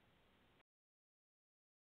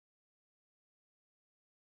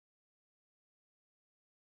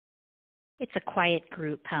 It's a quiet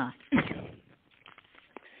group, huh?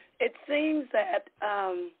 It seems that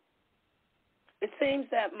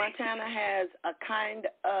Montana has a kind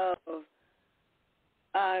of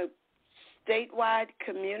statewide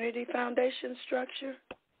community foundation structure?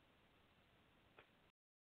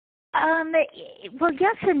 Well,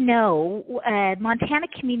 yes and no. Montana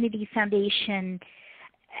Community Foundation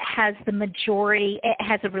has the majority, it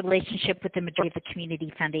has a relationship with the majority of the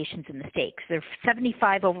community foundations in the state. There are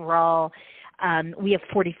 75 overall. We have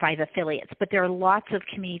 45 affiliates, but there are lots of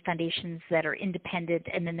community foundations that are independent,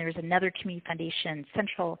 and then there's another community foundation,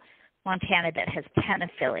 Central Montana, that has 10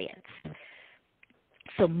 affiliates.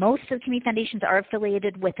 So most of the community foundations are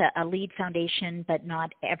affiliated with a lead foundation, but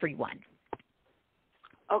not everyone.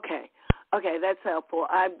 Okay, that's helpful.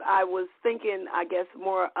 I was thinking, I guess,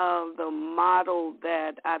 more of the model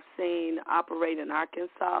that I've seen operate in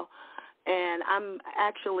Arkansas, and I'm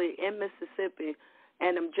actually in Mississippi,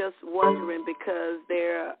 and I'm just wondering because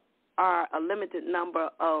there are a limited number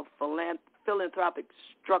of philanthropic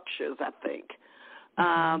structures, I think.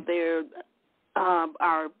 There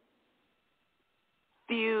are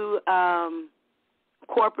few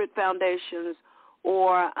corporate foundations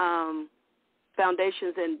or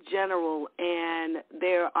foundations in general, and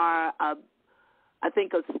there are, I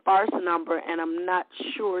think, a sparse number, and I'm not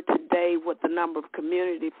sure today what the number of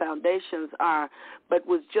community foundations are, but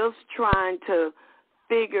was just trying to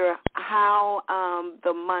figure how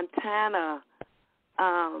the Montana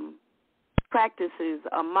practices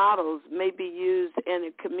or models may be used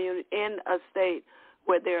in a community, in a state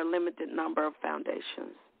where there are a limited number of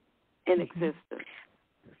foundations in existence.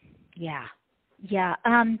 Yeah.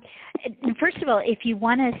 First of all, if you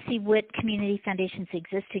want to see what community foundations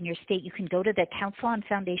exist in your state, you can go to the Council on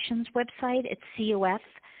Foundations website. It's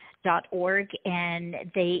cof.org, and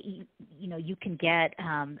you can get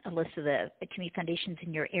a list of the community foundations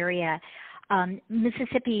in your area.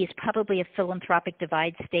 Mississippi is probably a philanthropic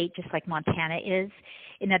divide state, just like Montana is.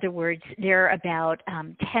 In other words, there are about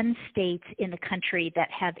 10 states in the country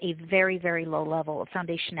that have a very, very low level of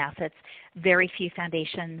foundation assets, very few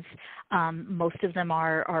foundations. Most of them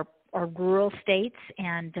are rural states,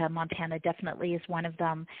 and Montana definitely is one of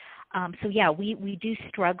them. So yeah, we do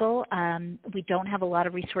struggle. We don't have a lot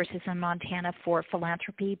of resources in Montana for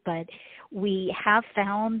philanthropy, but we have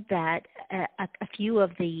found that a few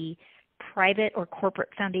of the private or corporate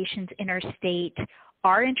foundations in our state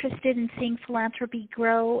are interested in seeing philanthropy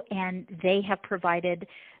grow, and they have provided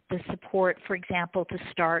the support, for example, to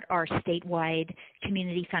start our statewide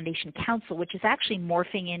Community Foundation Council, which is actually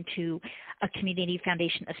morphing into a Community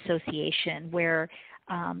Foundation Association where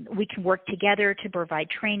we can work together to provide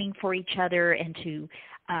training for each other and to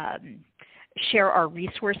share our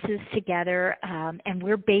resources together. And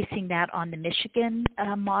we're basing that on the Michigan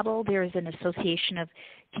model. There is an association of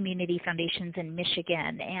community foundations in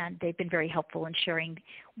Michigan, and they've been very helpful in sharing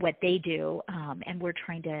what they do, and we're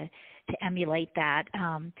trying to emulate that.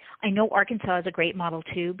 I know Arkansas is a great model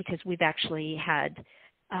too, because we've actually had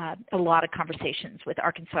a lot of conversations with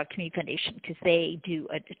Arkansas Community Foundation because they do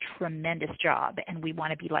a tremendous job, and we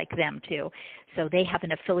want to be like them too. So they have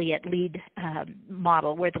an affiliate lead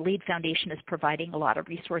model where the lead foundation is providing a lot of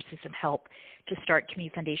resources and help to start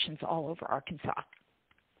community foundations all over Arkansas.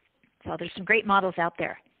 So there's some great models out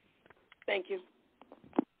there. Thank you.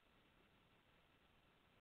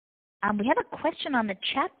 We have a question on the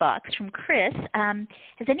chat box from Chris.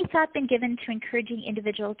 Has any thought been given to encouraging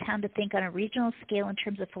individual town to think on a regional scale in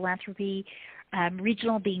terms of philanthropy,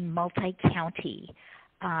 regional being multi-county?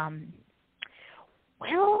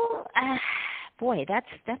 Boy,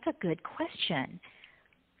 that's a good question.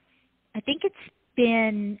 I think it's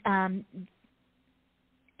been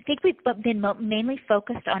I think we've been mainly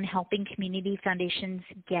focused on helping community foundations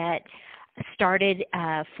get started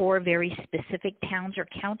for very specific towns or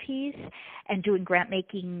counties and doing grant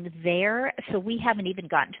making there. So we haven't even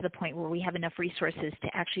gotten to the point where we have enough resources to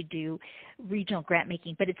actually do regional grant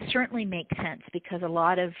making, but it certainly makes sense because a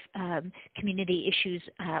lot of community issues,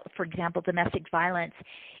 for example, domestic violence,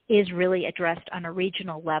 is really addressed on a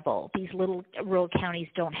regional level. These little rural counties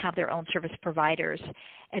don't have their own service providers,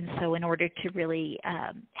 and so in order to really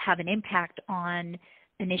have an impact on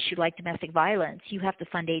an issue like domestic violence, you have to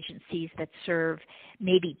fund agencies that serve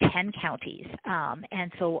maybe 10 counties.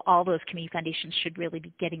 And so all those community foundations should really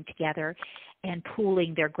be getting together and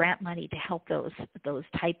pooling their grant money to help those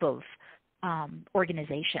type of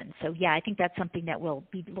organizations. So yeah, I think that's something that we'll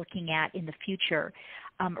be looking at in the future.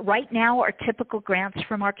 Right now, our typical grants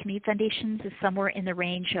from our community foundations is somewhere in the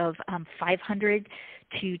range of $500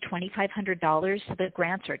 to $2,500. So the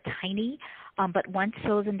grants are tiny, but once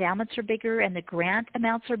those endowments are bigger and the grant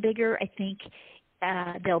amounts are bigger, I think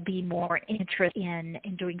there'll be more interest in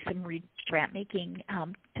doing some grant making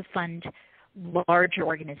to fund larger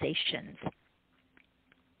organizations.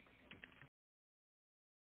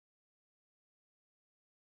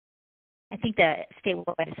 I think the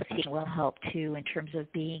statewide association will help too in terms of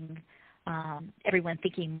being everyone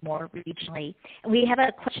thinking more regionally. And we have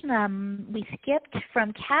a question we skipped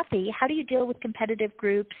from Cathy. How do you deal with competitive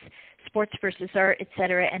groups, sports versus art, et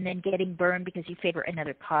cetera, and then getting burned because you favor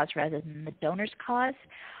another cause rather than the donor's cause?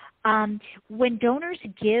 When donors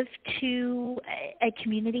give to a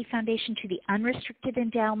community foundation, to the unrestricted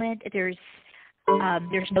endowment, there's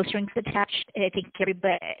no strings attached. I think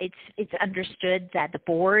everybody, it's understood that the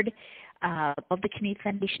board of the community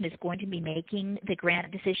foundation is going to be making the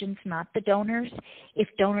grant decisions, not the donors. If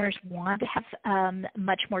donors want to have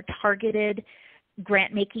much more targeted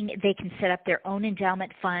grant making, they can set up their own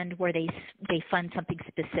endowment fund where they fund something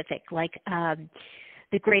specific, like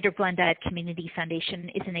the Greater Glendive Community Foundation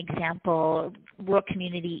is an example. Rural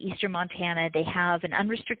community, Eastern Montana, they have an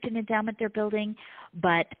unrestricted endowment they're building,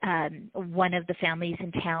 but one of the families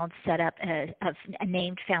in town set up a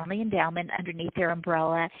named family endowment underneath their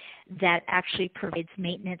umbrella that actually provides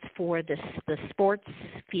maintenance for the sports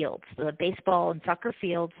fields, the baseball and soccer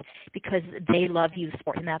fields, because they love youth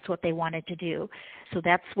sports and that's what they wanted to do. So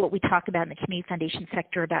that's what we talk about in the community foundation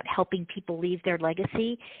sector, about helping people leave their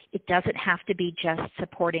legacy. It doesn't have to be just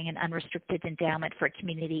supporting an unrestricted endowment for a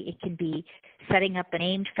community. It can be setting up a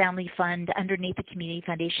named family fund underneath the community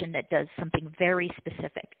foundation that does something very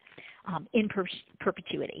specific in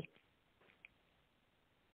perpetuity.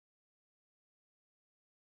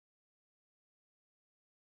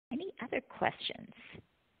 Any other questions?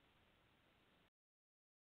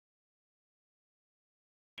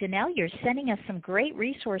 Janelle, you're sending us some great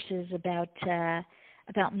resources about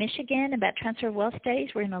Michigan, about transfer of wealth studies.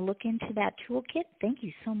 We're going to look into that toolkit. Thank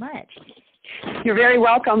you so much. You're very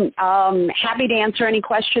welcome. Happy to answer any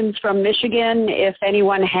questions from Michigan. If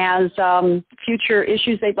anyone has future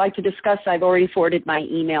issues they'd like to discuss, I've already forwarded my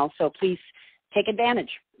email, so please take advantage.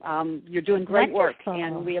 You're doing great work,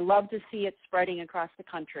 and we love to see it spreading across the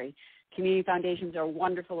country. Community foundations are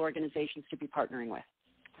wonderful organizations to be partnering with.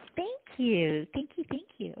 Thank you. Thank you. Thank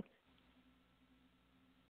you.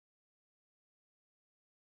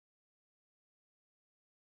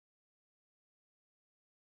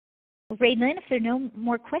 Ray, Lynn, if there are no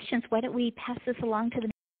more questions, why don't we pass this along to the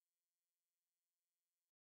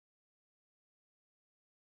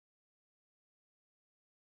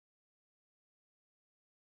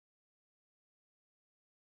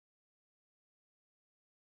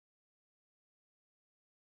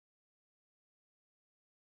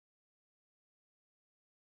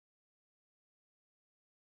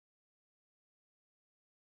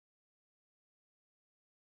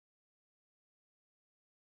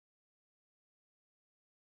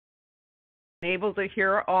able to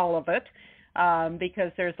hear all of it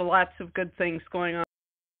because there's lots of good things going on.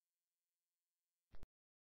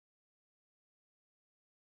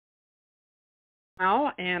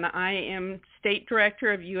 Now, and I am State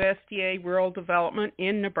Director of USDA Rural Development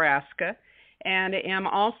in Nebraska, and am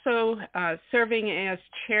also serving as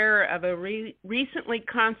chair of a recently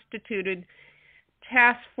constituted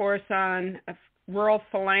task force on rural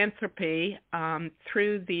philanthropy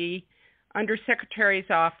through the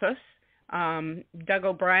Undersecretary's office. Doug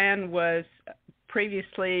O'Brien was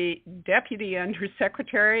previously Deputy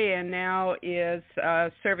Undersecretary and now is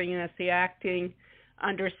serving as the acting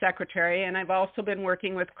Undersecretary, and I've also been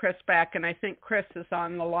working with Chris Beck, and I think Chris is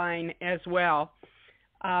on the line as well.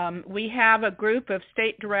 We have a group of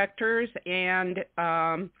state directors and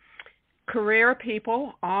career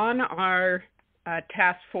people on our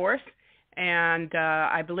task force, and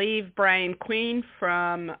I believe Brian Queen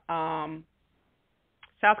from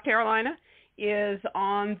South Carolina is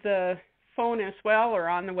on the phone as well, or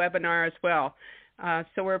on the webinar as well.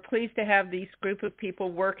 So we're pleased to have these group of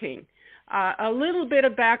people working. A little bit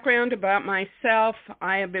of background about myself.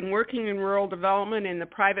 I have been working in rural development in the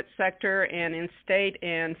private sector and in state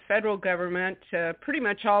and federal government pretty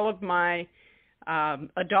much all of my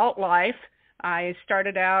adult life. I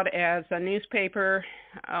started out as a newspaper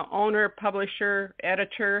owner, publisher,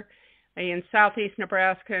 editor in southeast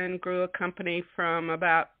Nebraska and grew a company from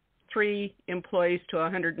about 3 employees to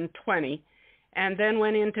 120. And then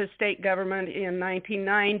went into state government in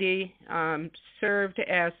 1990, served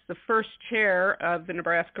as the first chair of the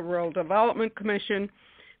Nebraska Rural Development Commission,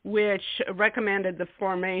 which recommended the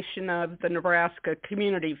formation of the Nebraska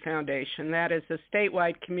Community Foundation. That is a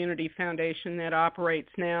statewide community foundation that operates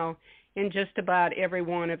now in just about every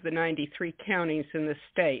one of the 93 counties in the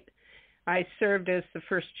state. I served as the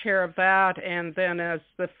first chair of that and then as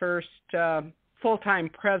the first full-time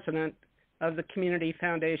president of the Community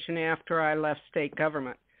Foundation after I left state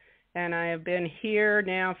government. And I have been here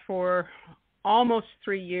now for almost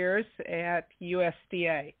 3 years at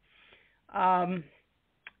USDA.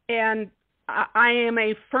 And I am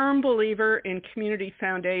a firm believer in community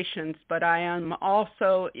foundations, but I am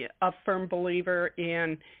also a firm believer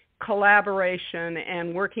in collaboration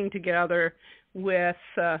and working together with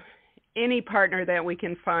any partner that we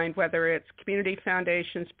can find, whether it's community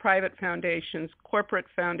foundations, private foundations, corporate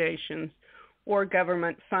foundations, or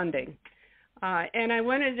government funding. And I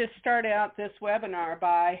wanted to start out this webinar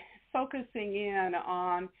by focusing in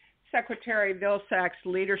on Secretary Vilsack's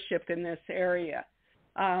leadership in this area.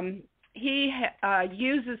 He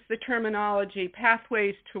uses the terminology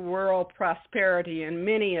pathways to rural prosperity in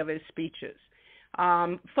many of his speeches,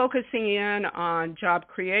 focusing in on job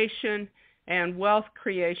creation and wealth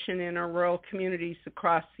creation in our rural communities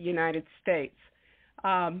across the United States.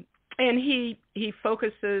 And he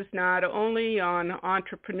focuses not only on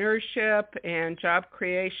entrepreneurship and job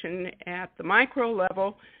creation at the micro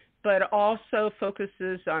level, but also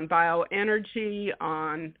focuses on bioenergy,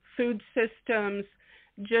 on food systems,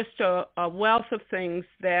 just a wealth of things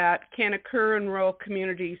that can occur in rural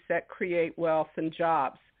communities that create wealth and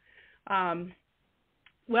jobs.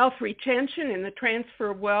 Wealth retention and the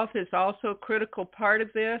transfer of wealth is also a critical part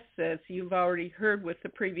of this, as you've already heard with the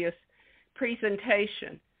previous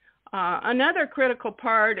presentation. Another critical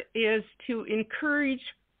part is to encourage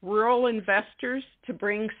rural investors to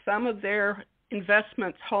bring some of their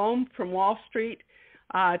investments home from Wall Street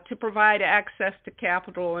to provide access to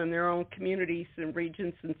capital in their own communities and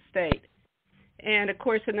regions and state. And of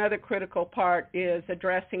course, another critical part is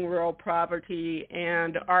addressing rural poverty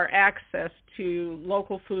and our access to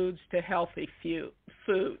local foods, to healthy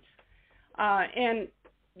foods. And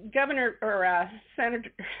Governor, or Senator,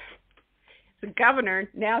 the Governor,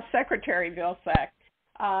 now Secretary Vilsack,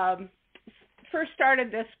 first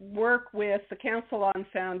started this work with the Council on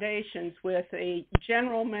Foundations with a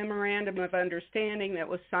general memorandum of understanding that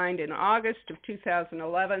was signed in August of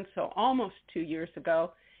 2011, so almost 2 years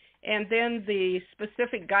ago. And then the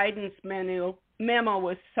specific guidance memo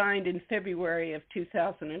was signed in February of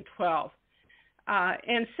 2012.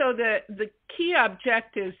 And so the key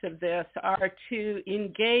objectives of this are to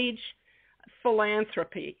engage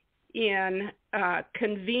philanthropy in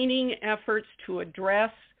convening efforts to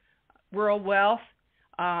address rural wealth,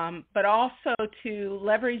 but also to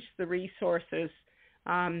leverage the resources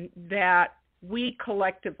that we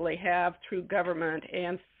collectively have through government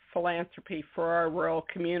and philanthropy for our rural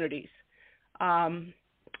communities. And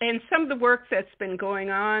some of the work that's been going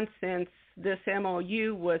on since this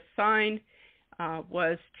MOU was signed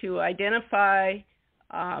was to identify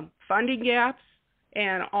funding gaps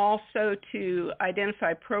and also to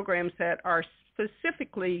identify programs that are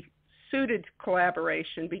specifically suited to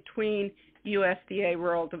collaboration between USDA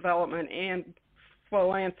Rural Development and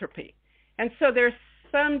philanthropy. And so there's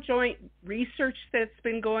some joint research that's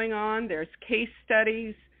been going on. There's case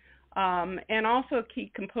studies, and also a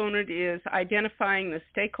key component is identifying the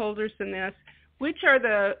stakeholders in this, which are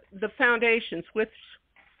the foundations, which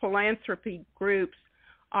philanthropy groups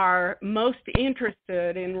are most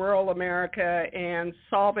interested in rural America and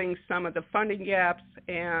solving some of the funding gaps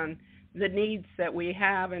and the needs that we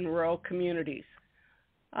have in rural communities.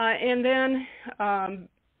 And then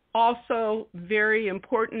also very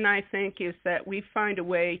important, I think, is that we find a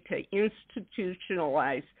way to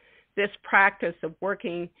institutionalize this practice of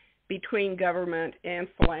working between government and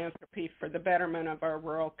philanthropy for the betterment of our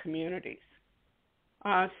rural communities.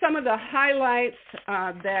 Some of the highlights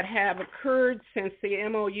that have occurred since the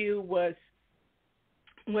MOU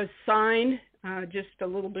was signed just a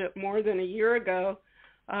little bit more than a year ago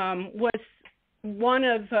was one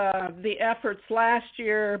of the efforts last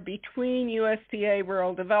year between USDA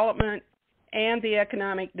Rural Development and the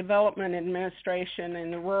Economic Development Administration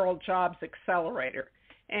and the Rural Jobs Accelerator.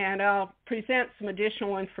 And I'll present some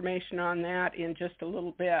additional information on that in just a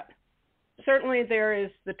little bit. Certainly there is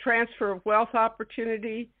the transfer of wealth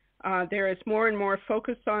opportunity. There is more and more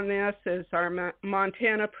focus on this, as our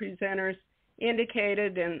Montana presenters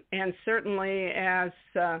indicated, and certainly as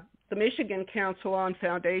the Michigan Council on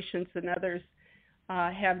Foundations and others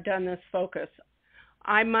have done this focus.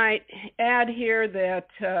 I might add here that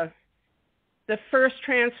the first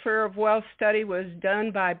transfer of wealth study was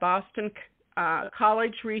done by Boston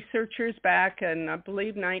College researchers back in, I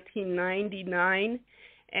believe, 1999.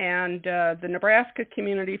 And the Nebraska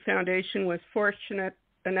Community Foundation was fortunate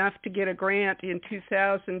enough to get a grant in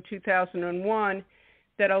 2000-2001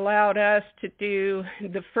 that allowed us to do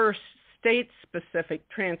the first state-specific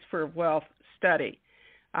transfer of wealth study.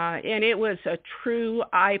 And it was a true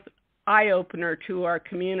eye-opener to our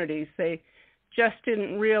communities. They just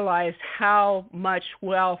didn't realize how much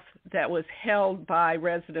wealth that was held by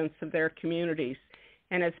residents of their communities.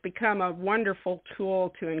 And it's become a wonderful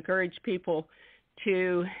tool to encourage people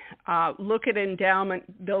to look at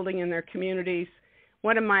endowment building in their communities.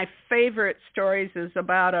 One of my favorite stories is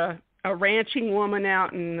about a ranching woman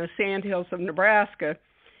out in the sandhills of Nebraska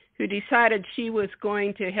who decided she was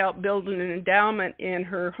going to help build an endowment in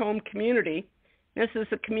her home community. This is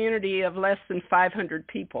a community of less than 500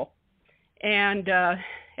 people. And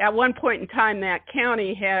at one point in time, that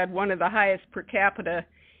county had one of the highest per capita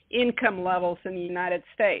income levels in the United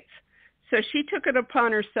States. So she took it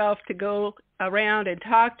upon herself to go around and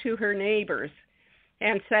talk to her neighbors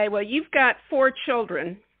and say, well, you've got 4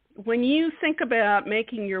 children. When you think about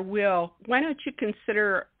making your will, why don't you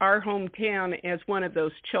consider our hometown as one of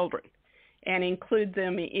those children and include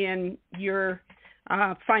them in your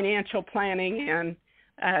financial planning and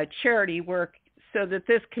charity work so that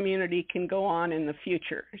this community can go on in the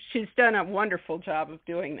future. She's done a wonderful job of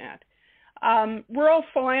doing that. Rural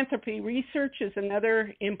philanthropy research is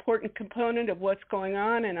another important component of what's going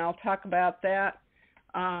on, and I'll talk about that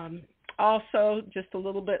also just a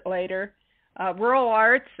little bit later. Rural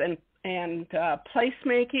arts and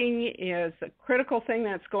placemaking is a critical thing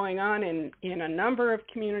that's going on in a number of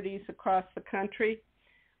communities across the country.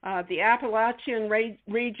 The Appalachian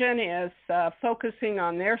region is focusing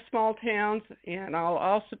on their small towns, and I'll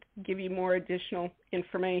also give you more additional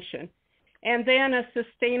information. And then a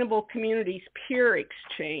sustainable communities peer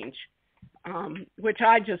exchange, which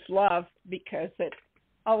I just love because it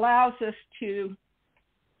allows us to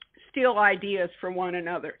steal ideas from one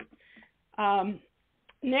another.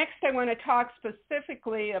 Next, I want to talk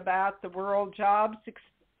specifically about the rural jobs. Just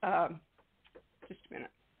a minute.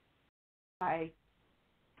 I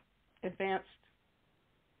advanced.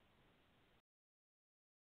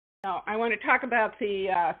 No, I want to talk about the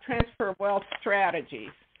transfer of wealth strategies.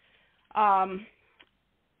 And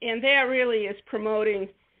that really is promoting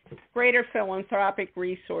greater philanthropic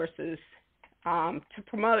resources to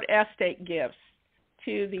promote estate gifts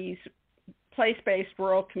to these place-based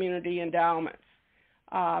rural community endowments.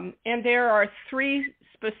 And there are 3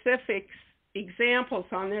 specific examples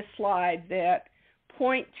on this slide that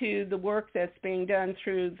point to the work that's being done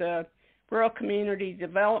through the Rural Community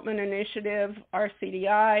Development Initiative,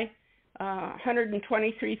 RCDI,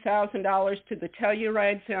 $123,000 to the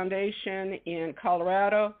Telluride Foundation in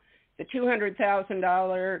Colorado, the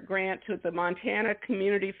 $200,000 grant to the Montana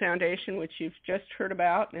Community Foundation, which you've just heard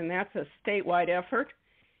about, and that's a statewide effort,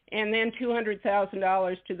 and then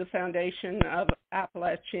 $200,000 to the Foundation of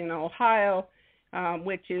Appalachian, Ohio,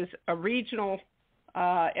 which is a regional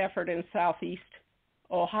effort in southeast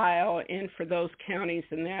Ohio and for those counties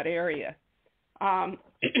in that area.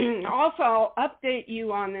 Also, I'll update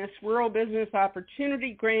you on this Rural Business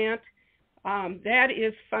Opportunity Grant. That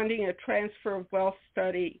is funding a transfer of wealth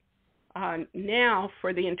study now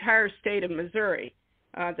for the entire state of Missouri.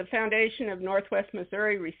 The Foundation of Northwest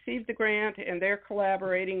Missouri received the grant, and they're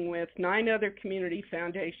collaborating with 9 other community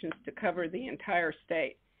foundations to cover the entire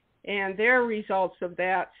state. And their results of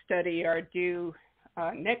that study are due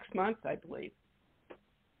next month, I believe.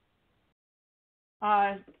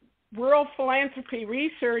 Rural philanthropy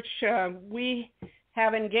research, we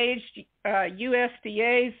have engaged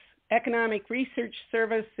USDA's Economic Research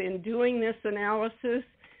Service in doing this analysis.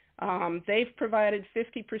 They've provided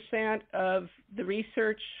 50% of the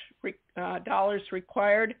research dollars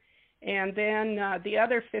required, and then the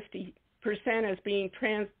other 50% is being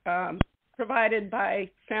provided by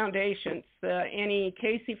foundations, the Annie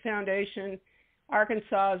Casey Foundation,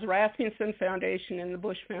 Arkansas's Rasmussen Foundation, and the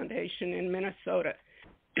Bush Foundation in Minnesota.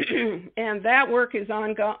 And that work is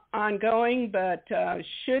ongoing, but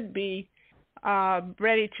should be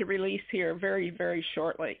ready to release here very, very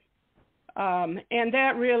shortly. And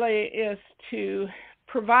that really is to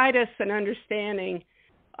provide us an understanding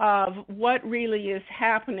of what really is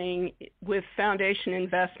happening with foundation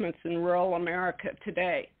investments in rural America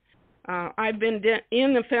today. I've been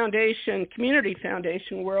in the community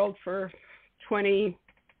foundation world for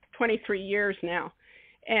 23 years now.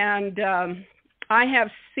 And I have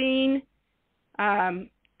seen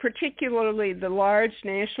particularly the large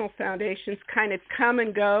national foundations kind of come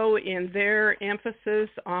and go in their emphasis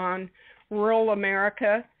on rural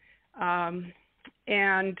America.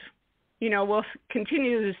 And, you know, we'll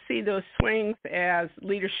continue to see those swings as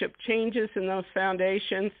leadership changes in those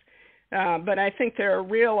foundations. But I think there are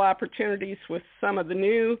real opportunities with some of the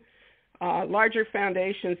new larger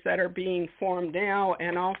foundations that are being formed now,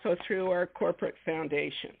 and also through our corporate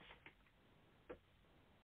foundations.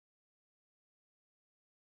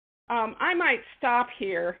 I might stop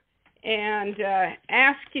here and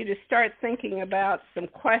ask you to start thinking about some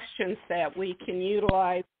questions that we can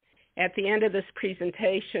utilize at the end of this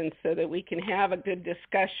presentation so that we can have a good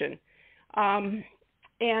discussion.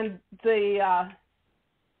 And the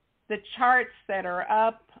charts that are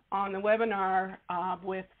up on the webinar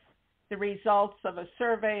with the results of a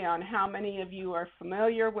survey on how many of you are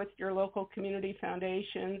familiar with your local community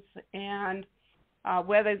foundations and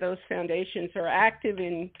whether those foundations are active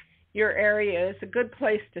in your area is a good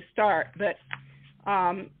place to start. But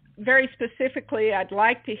very specifically, I'd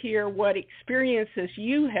like to hear what experiences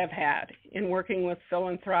you have had in working with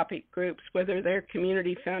philanthropic groups, whether they're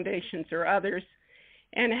community foundations or others,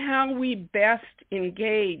 and how we best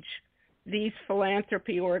engage these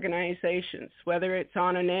philanthropy organizations, whether it's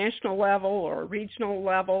on a national level or regional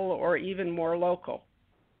level or even more local.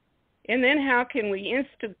 And then how can we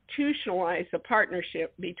institutionalize a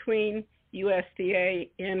partnership between USDA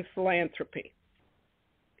and philanthropy?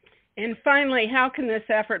 And finally, how can this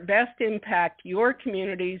effort best impact your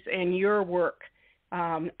communities and your work?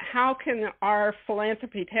 How can our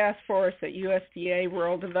philanthropy task force at USDA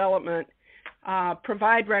Rural Development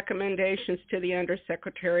provide recommendations to the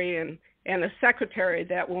undersecretary and the secretary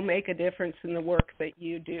that will make a difference in the work that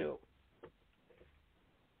you do?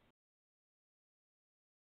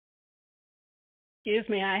 Excuse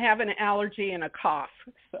me, I have an allergy and a cough.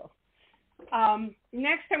 So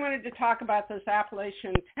next I wanted to talk about this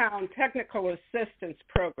Appalachian Town Technical Assistance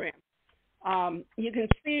Program. You can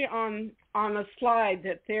see on the slide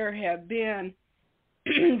that there have been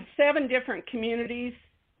 7 different communities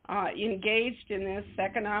engaged in this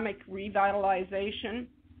economic revitalization.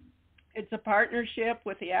 It's a partnership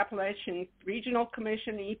with the Appalachian Regional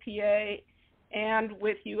Commission, EPA, and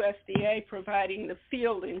with USDA providing the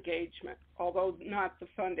field engagement, although not the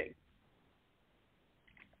funding.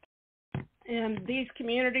 And these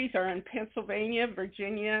communities are in Pennsylvania,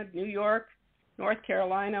 Virginia, New York, North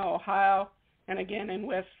Carolina, Ohio, and again in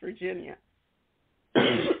West Virginia.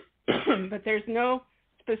 But there's no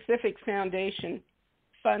specific foundation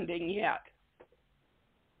funding yet.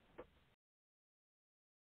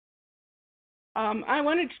 I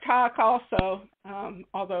wanted to talk also,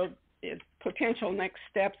 although potential next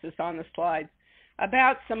steps is on the slides,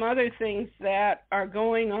 about some other things that are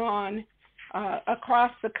going on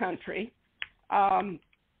across the country.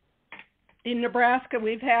 In Nebraska,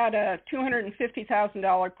 we've had a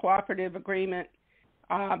 $250,000 cooperative agreement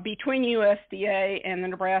between USDA and the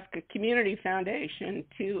Nebraska Community Foundation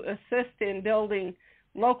to assist in building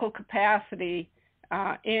local capacity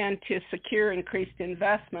and to secure increased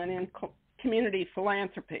investment in community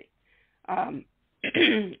philanthropy.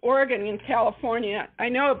 Oregon and California, I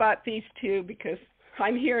know about these two because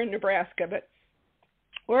I'm here in Nebraska, but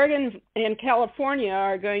Oregon and California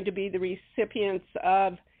are going to be the recipients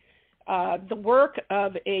of the work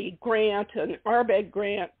of a grant, an RBEG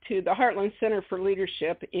grant, to the Heartland Center for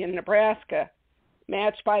Leadership in Nebraska,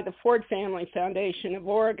 matched by the Ford Family Foundation of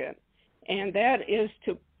Oregon. And that is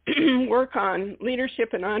to work on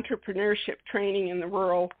leadership and entrepreneurship training in the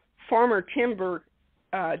rural, former timber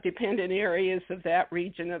dependent areas of that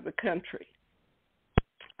region of the country.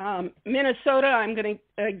 Minnesota, I'm going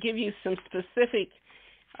to give you some specific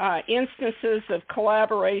instances of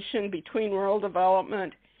collaboration between rural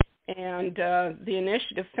development and the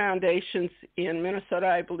initiative foundations in Minnesota.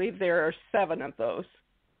 I believe there are 7 of those.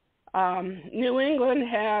 New England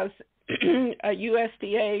has a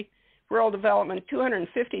USDA Rural Development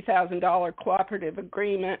 $250,000 cooperative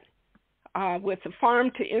agreement with the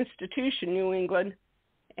Farm to Institution New England,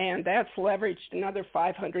 and that's leveraged another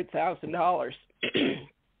 $500,000.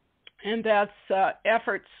 And that's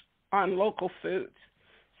efforts on local foods.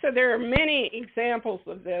 So there are many examples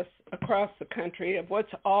of this across the country of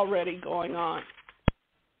what's already going on.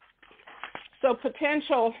 So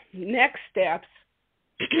potential next steps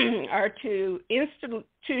are to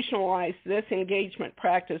institutionalize this engagement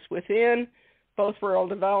practice within both rural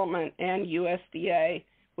development and USDA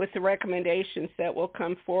with the recommendations that will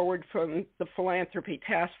come forward from the Philanthropy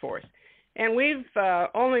Task Force. And we've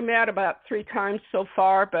only met about 3 times so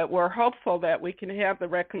far, but we're hopeful that we can have the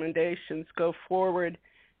recommendations go forward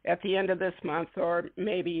at the end of this month or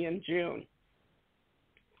maybe in June.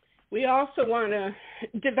 We also want to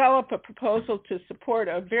develop a proposal to support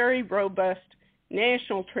a very robust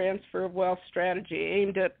national transfer of wealth strategy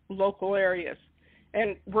aimed at local areas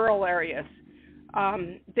and rural areas.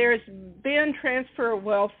 There's been transfer of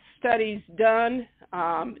wealth studies done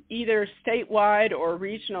either statewide or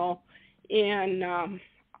regional in,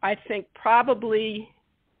 I think, probably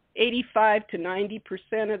 85 to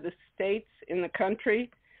 90% of the states in the country.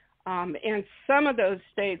 And some of those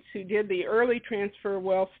states who did the early transfer of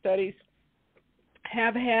wealth studies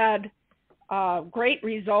have had great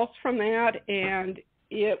results from that, and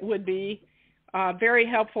it would be very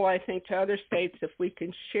helpful, I think, to other states if we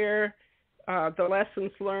can share the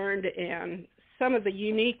lessons learned and some of the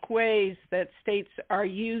unique ways that states are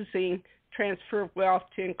using transfer of wealth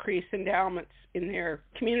to increase endowments in their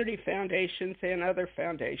community foundations and other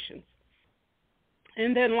foundations.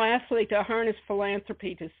 And then lastly, to harness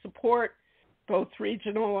philanthropy to support both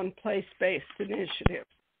regional and place-based initiatives.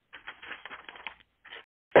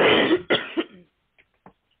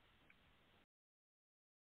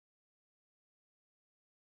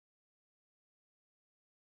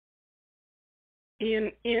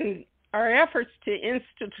 In our efforts to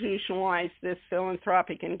institutionalize this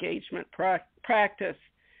philanthropic engagement practice,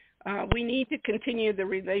 we need to continue the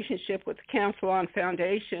relationship with the Council on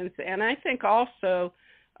Foundations, and I think also,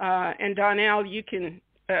 and Donnell, you can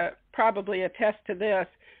probably attest to this,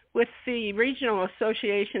 with the regional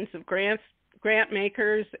associations of grant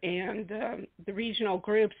makers and the regional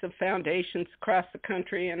groups of foundations across the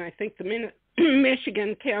country, and I think the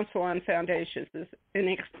Michigan Council on Foundations is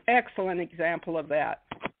an excellent example of that.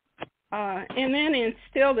 And then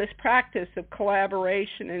instill this practice of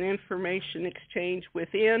collaboration and information exchange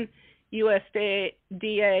within USDA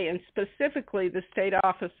and specifically the state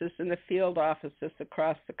offices and the field offices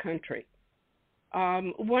across the country.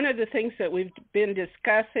 One of the things that we've been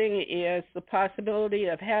discussing is the possibility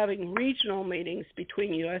of having regional meetings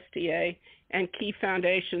between USDA and key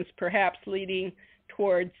foundations, perhaps leading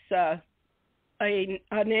towards a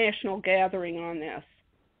national gathering on this.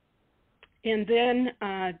 And then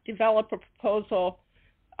develop a proposal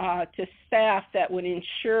to staff that would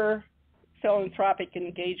ensure philanthropic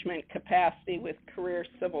engagement capacity with career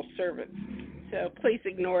civil servants. So please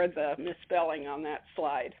ignore the misspelling on that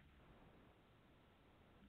slide.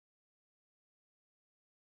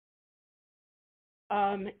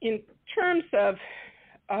 In terms of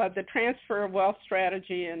the transfer of wealth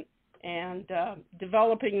strategy and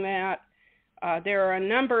developing that, there are a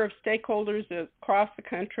number of stakeholders across the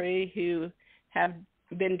country who have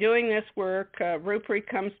been doing this work. RUPRI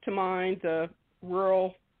comes to mind, the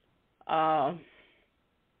rural, I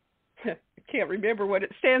can't remember what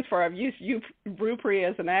it stands for. I've used RUPRI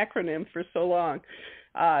as an acronym for so long.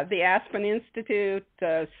 The Aspen Institute,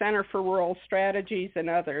 Center for Rural Strategies, and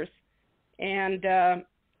others. And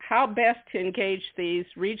how best to engage these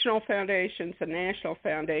regional foundations and national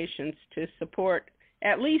foundations to support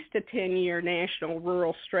at least a 10-year national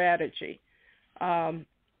rural strategy, and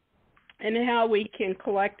how we can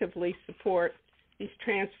collectively support these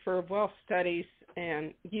transfer of wealth studies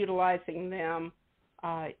and utilizing them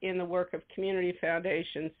in the work of community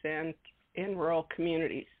foundations and in rural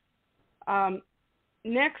communities.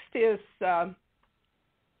 Next is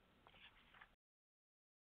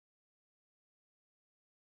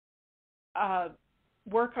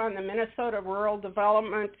work on the Minnesota rural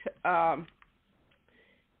development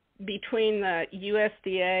between the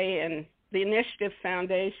USDA and the initiative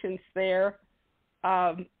foundations there.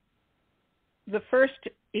 The first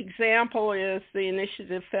example is the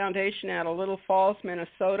Initiative Foundation out of Little Falls,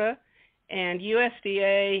 Minnesota, and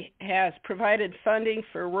USDA has provided funding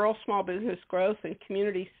for rural small business growth and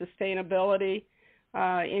community sustainability,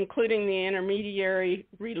 including the Intermediary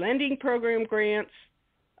Relending Program grants,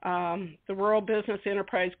 the Rural Business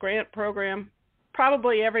Enterprise Grant Program.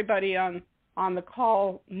 Probably everybody on the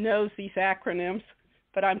call knows these acronyms,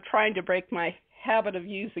 but I'm trying to break my habit of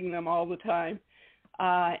using them all the time.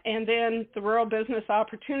 And then the Rural Business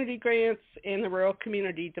Opportunity Grants and the Rural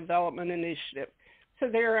Community Development Initiative. So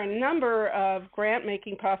there are a number of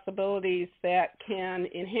grant-making possibilities that can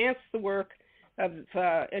enhance the work of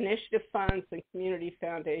initiative funds and community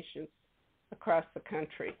foundations across the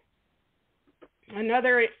country.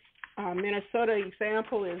 Another Minnesota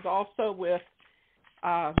example is also with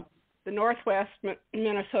the Northwest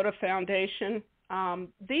Minnesota Foundation.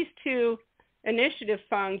 These two initiative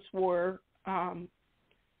funds were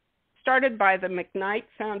started by the McKnight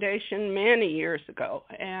Foundation many years ago,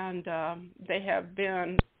 and they have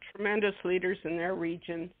been tremendous leaders in their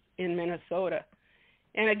regions in Minnesota.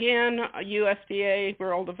 And again, USDA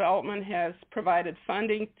Rural Development has provided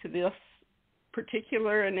funding to this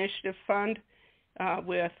particular initiative fund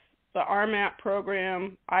with the RMAP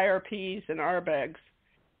program, IRPs, and RBEGs.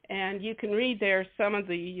 And you can read there some of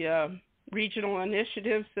the regional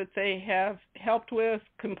initiatives that they have helped with: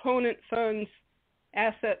 component funds,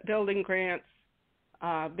 asset building grants,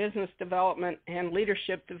 business development, and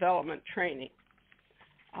leadership development training.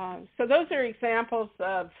 So those are examples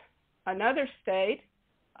of another state.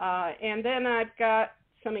 And then I've got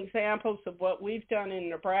some examples of what we've done in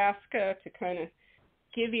Nebraska to kind of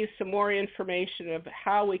give you some more information of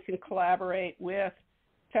how we can collaborate with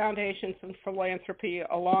foundations and philanthropy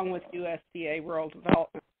along with USDA Rural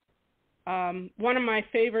Development. One of my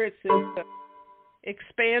favorites is the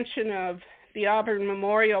expansion of the Auburn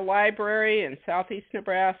Memorial Library in southeast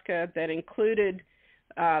Nebraska that included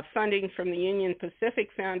funding from the Union Pacific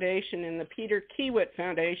Foundation and the Peter Kiewit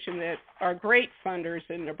Foundation that are great funders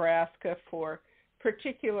in Nebraska for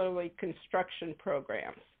particularly construction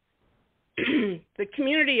programs. The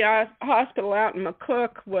community hospital out in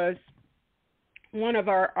McCook was one of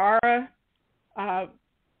our ARA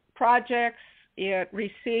projects. It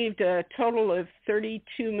received a total of $32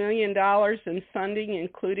 million in funding,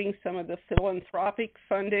 including some of the philanthropic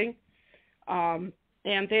funding. And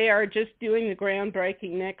they are just doing the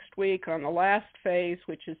groundbreaking next week on the last phase,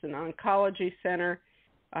 which is an oncology center.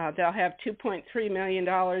 They'll have $2.3 million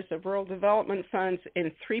of rural development funds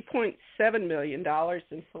and $3.7 million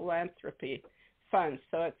in philanthropy funds.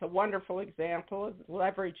 So it's a wonderful example of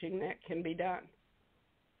leveraging that can be done.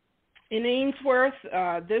 In Ainsworth,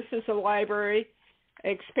 this is a library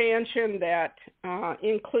expansion that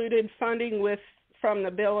included funding from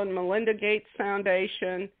the Bill and Melinda Gates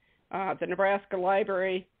Foundation, the Nebraska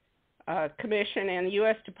Library Commission, and the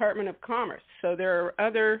U.S. Department of Commerce. So there are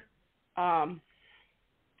other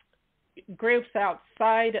groups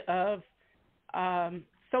outside of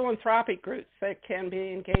philanthropic groups that can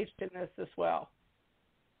be engaged in this as well.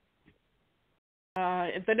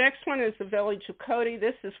 The next one is the Village of Cody.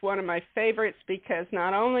 This is one of my favorites because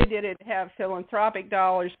not only did it have philanthropic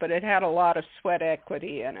dollars, but it had a lot of sweat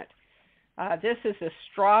equity in it. This is a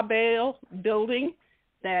straw bale building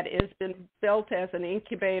that has been built as an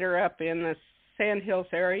incubator up in the Sandhills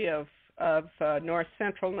area of north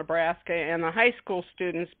central Nebraska, and the high school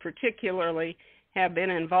students particularly have been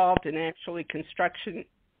involved in actually constructing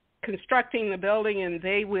the building, and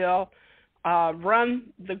they will run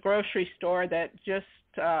the grocery store that just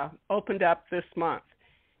opened up this month.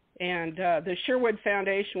 And the Sherwood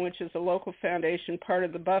Foundation, which is a local foundation, part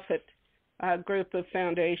of the Buffett group of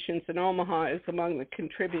foundations in Omaha, is among the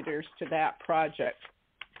contributors to that project.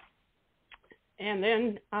 And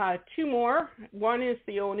then two more. One is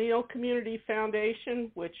the O'Neill Community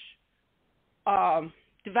Foundation, which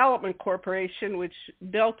Development Corporation, which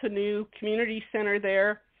built a new community center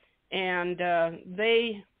there, and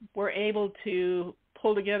they were able to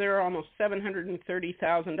pull together almost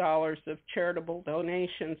 $730,000 of charitable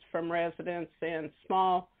donations from residents and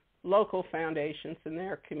small local foundations in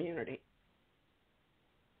their community.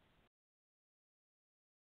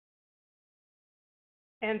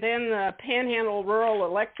 And then the Panhandle Rural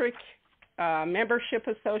Electric Membership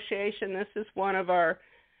Association. This is one of our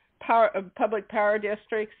public power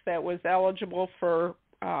districts that was eligible for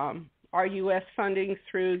RUS funding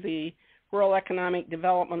through the Rural Economic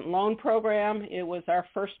Development Loan Program. It was our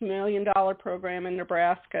first $1 million program in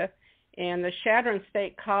Nebraska, And the Chadron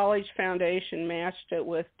State College Foundation matched it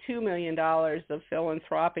with $2 million of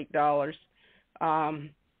philanthropic dollars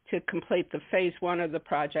to complete the phase 1 of the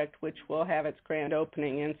project, which will have its grand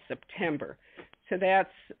opening in September. So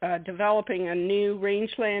that's developing a new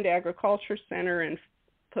rangeland agriculture center and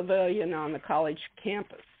pavilion on the college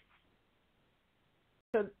campus.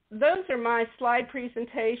 So those are my slide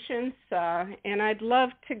presentations, and I'd love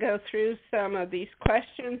to go through some of these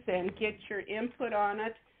questions and get your input on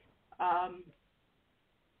it.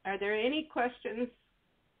 Are there any questions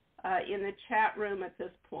in the chat room at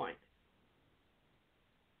this point?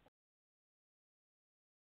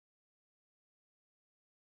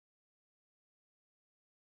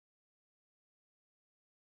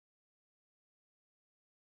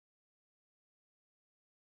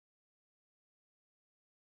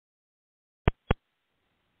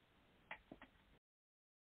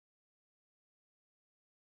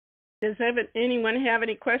 Does anyone have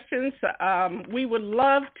any questions? We would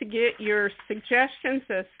love to get your suggestions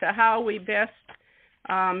as to how we best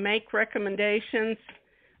make recommendations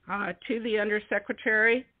to the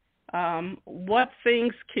Undersecretary. What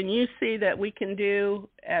things can you see that we can do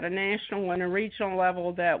at a national and a regional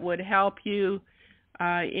level that would help you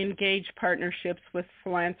engage partnerships with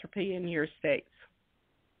philanthropy in your states?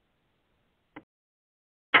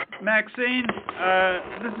 Maxine,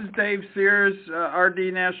 this is Dave Sears,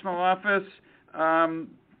 RD National Office.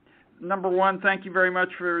 Number one, thank you very much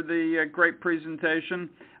for the great presentation.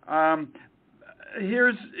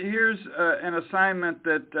 Here's an assignment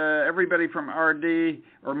that everybody from RD,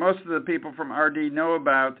 or most of the people from RD know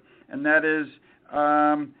about, and that is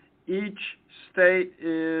each state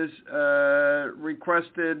is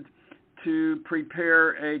requested to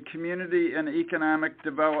prepare a community and economic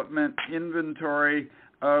development inventory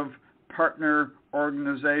of partner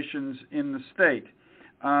organizations in the state.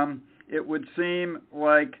 It would seem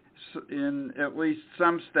like in at least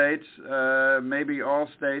some states, maybe all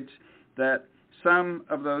states, that some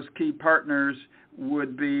of those key partners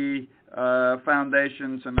would be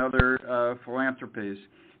foundations and other philanthropies.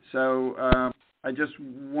 So I just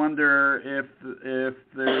wonder if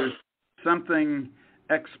there's something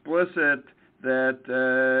explicit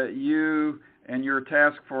that you and your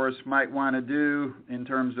task force might want to do in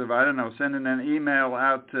terms of, I don't know, sending an email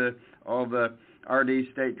out to all the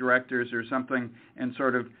RD state directors or something, and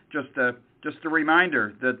sort of just a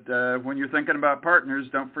reminder that when you're thinking about partners,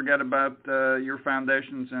 don't forget about your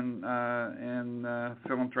foundations and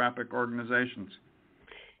philanthropic organizations.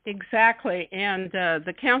 Exactly, and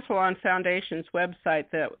the Council on Foundations website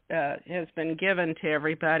that has been given to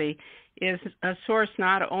everybody is a source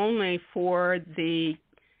not only for the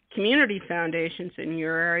community foundations in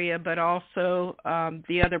your area, but also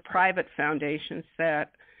the other private foundations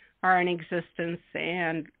that are in existence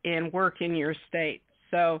and work in your state.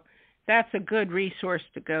 So that's a good resource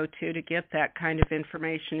to go to get that kind of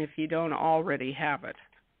information if you don't already have it.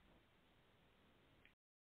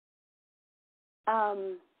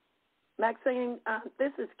 Maxine,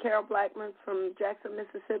 this is Carol Blackman from Jackson,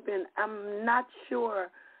 Mississippi, and I'm not sure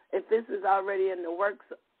if this is already in the works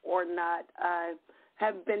or not. I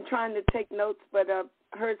have been trying to take notes, but I've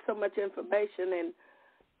heard so much information,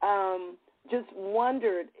 and just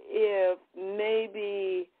wondered if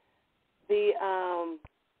maybe the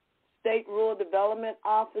state rural development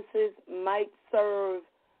offices might serve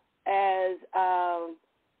as a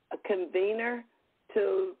convener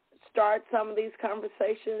to start some of these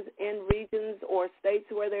conversations in regions or states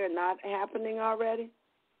where they're not happening already?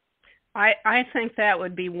 I think that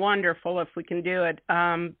would be wonderful if we can do it.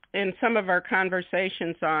 In some of our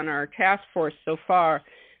conversations on our task force so far,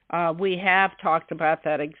 we have talked about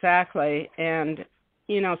that exactly. And,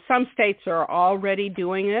 you know, some states are already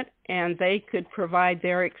doing it, and they could provide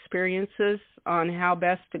their experiences on how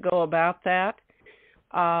best to go about that.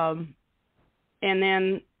 And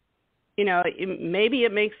then, you know, maybe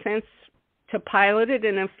it makes sense to pilot it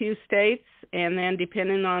in a few states, and then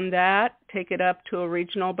depending on that, take it up to a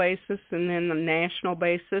regional basis and then a national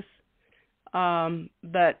basis.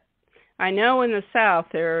 But I know in the South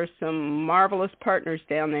there are some marvelous partners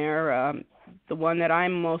down there. The one that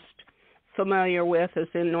I'm most familiar with is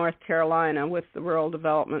in North Carolina with the Rural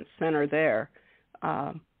Development Center there.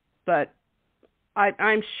 But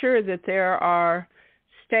I'm sure that there are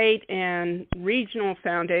state and regional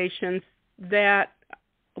foundations that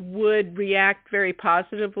would react very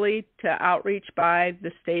positively to outreach by the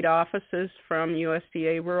state offices from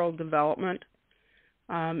USDA Rural Development.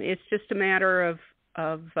 It's just a matter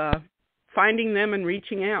of finding them and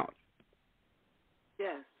reaching out.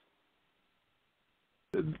 Yes.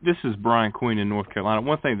 This is Brian Cooney in North Carolina.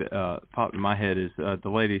 One thing that popped in my head is the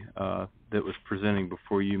lady that was presenting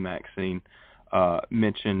before you, Maxine,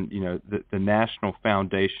 mentioned, the national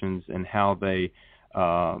foundations and how they,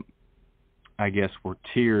 I guess, were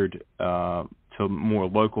tiered to more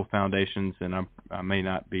local foundations, and I may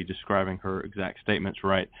not be describing her exact statements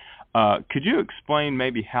right. Could you explain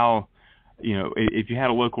maybe how, if you had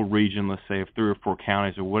a local region, let's say of 3 or 4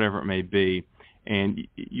 counties or whatever it may be, and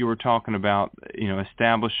you were talking about,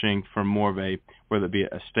 establishing from more of a, whether it be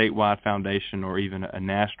a statewide foundation or even a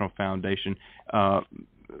national foundation,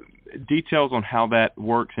 details on how that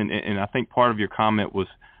works, and I think part of your comment was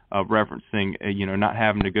referencing, not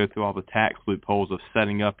having to go through all the tax loopholes of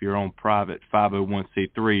setting up your own private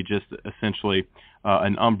 501c3, just essentially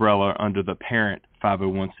an umbrella under the parent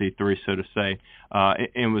 501c3, so to say.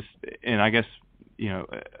 And I guess,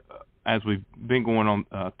 as we've been going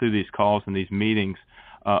on through these calls and these meetings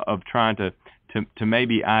of trying to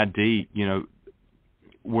maybe ID,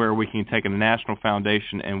 where we can take a national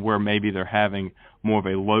foundation and where maybe they're having more of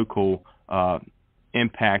a local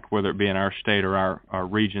impact, whether it be in our state or our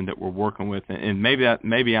region that we're working with. And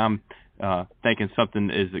maybe I'm thinking something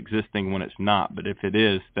is existing when it's not, but if it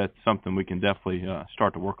is, that's something we can definitely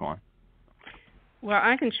start to work on. Well,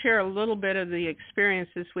 I can share a little bit of the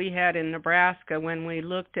experiences we had in Nebraska when we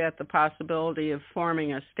looked at the possibility of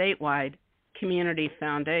forming a statewide community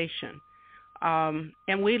foundation.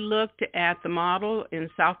 And we looked at the model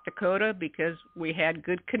in South Dakota because we had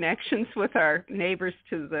good connections with our neighbors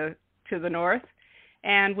to the north.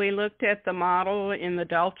 And we looked at the model in the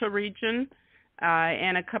Delta region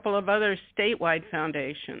and a couple of other statewide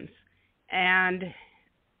foundations. And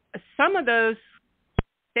some of those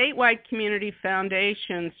statewide community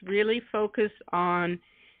foundations really focus on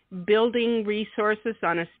building resources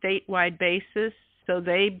on a statewide basis. So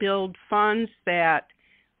they build funds that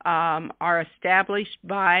are established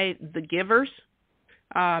by the givers,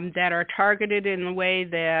 that are targeted in the way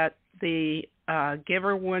that the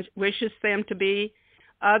giver wishes them to be.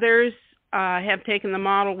 Others have taken the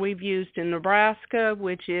model we've used in Nebraska,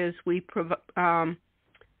 which is we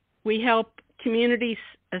help communities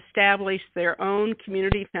establish their own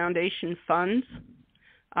community foundation funds.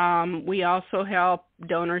 We also help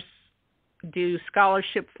donors do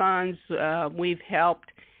scholarship funds. We've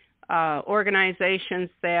helped organizations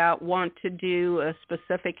that want to do a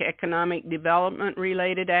specific economic development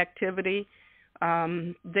related activity.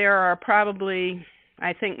 There are probably,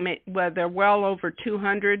 I think, there are well over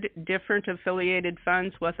 200 different affiliated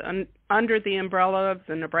funds under the umbrella of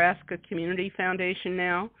the Nebraska Community Foundation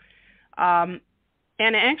now.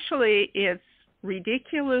 And actually, it's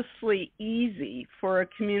ridiculously easy for a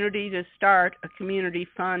community to start a community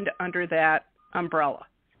fund under that umbrella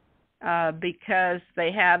because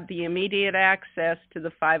they have the immediate access to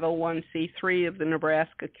the 501c3 of the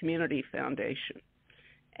Nebraska Community Foundation.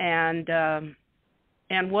 And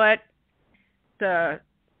what the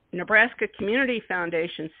Nebraska Community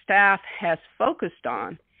Foundation staff has focused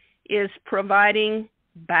on is providing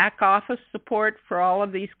back office support for all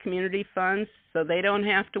of these community funds so they don't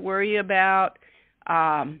have to worry about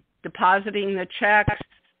depositing the checks,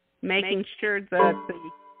 making sure that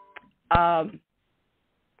the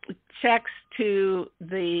checks to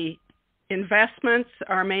the investments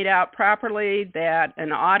are made out properly, that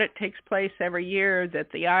an audit takes place every year,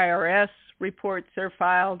 that the IRS reports are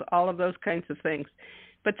filed, all of those kinds of things.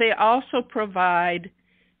 But they also provide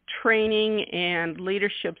training and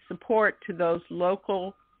leadership support to those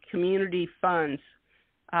local community funds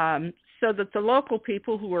so that the local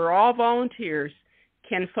people, who are all volunteers,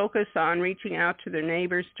 can focus on reaching out to their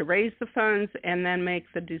neighbors to raise the funds and then make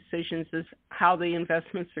the decisions as how the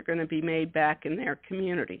investments are going to be made back in their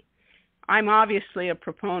community. I'm obviously a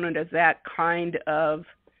proponent of that kind of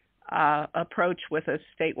approach with a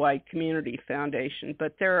statewide community foundation,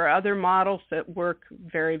 but there are other models that work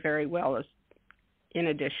very, very well as in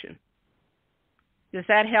addition. Does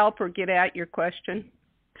that help or get at your question?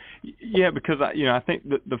 Yeah, because I think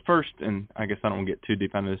the first, and I guess I don't want to get too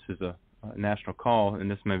deep. I know this is a national call, and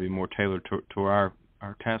this may be more tailored to our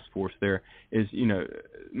task force. There is,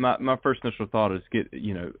 my first initial thought is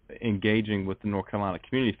engaging with the North Carolina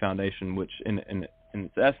Community Foundation, which in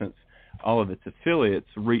its essence, all of its affiliates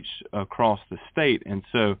reach across the state, and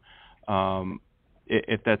so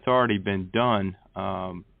if that's already been done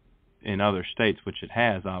in other states, which it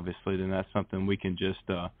has, obviously, then that's something we can just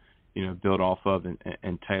build off of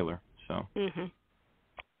and tailor. So. Mm-hmm.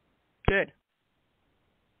 Good.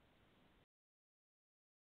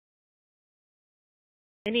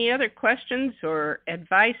 Any other questions or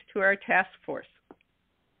advice to our task force?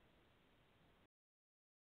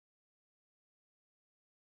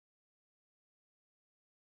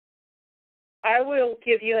 I will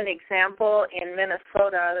give you an example in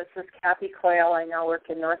Minnesota. This is Cathy Quayle. I now work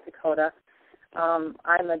in North Dakota. I'm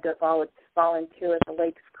a devout volunteer at the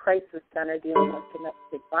Lakes Crisis Center dealing with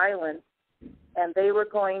domestic violence. And they were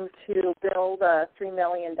going to build a $3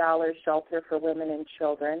 million shelter for women and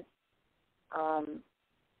children.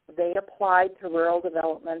 They applied to rural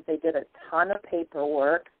development. They did a ton of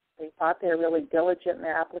paperwork. They thought they were really diligent in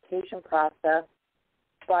their application process.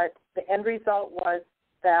 But the end result was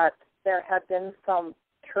that there had been some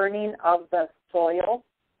turning of the soil.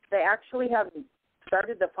 They actually haven't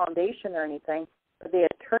started the foundation or anything, but they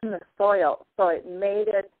had turned the soil, so it made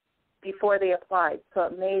it before they applied. So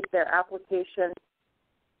it made their application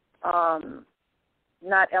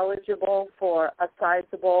not eligible for a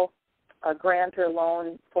sizable grant or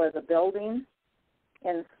loan for the building.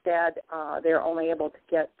 Instead, they're only able to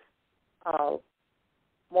get a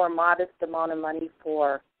more modest amount of money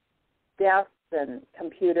for desks and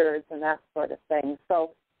computers and that sort of thing.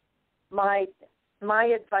 So my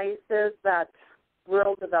advice is that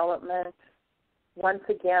rural development, once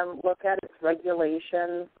again, look at its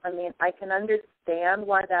regulations. I mean, I can understand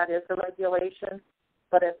why that is a regulation,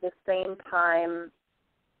 but at the same time,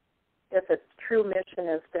 if its true mission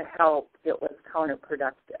is to help, it was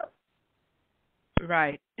counterproductive.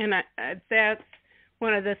 Right. And that's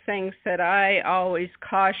one of the things that I always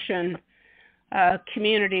caution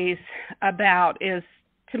communities about, is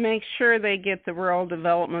to make sure they get the rural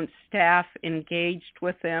development staff engaged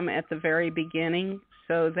with them at the very beginning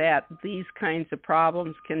so that these kinds of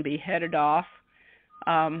problems can be headed off.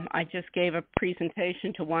 I just gave a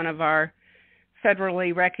presentation to one of our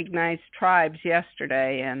federally recognized tribes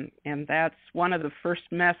yesterday, and that's one of the first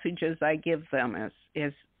messages I give them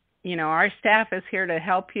is you know, our staff is here to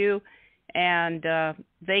help you, and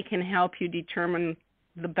they can help you determine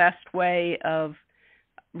the best way of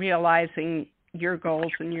realizing your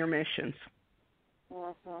goals and your missions.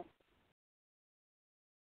 Mm-hmm.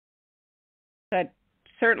 But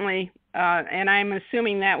certainly, and I'm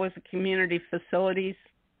assuming that was a community facilities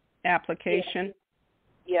application.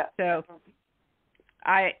 Yeah. So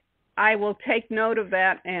I will take note of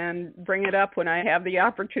that and bring it up when I have the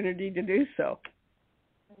opportunity to do so.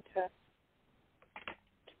 Okay.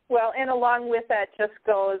 Well, and along with that just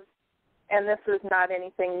goes, and this is not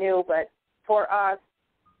anything new, but for us,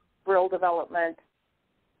 rural development,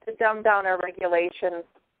 to dumb down our regulations,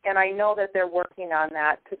 and I know that they're working on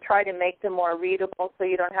that, to try to make them more readable so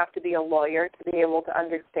you don't have to be a lawyer to be able to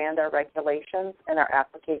understand our regulations and our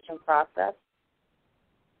application process.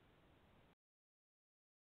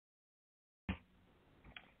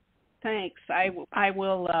 Thanks. I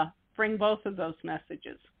will bring both of those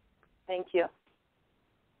messages. Thank you.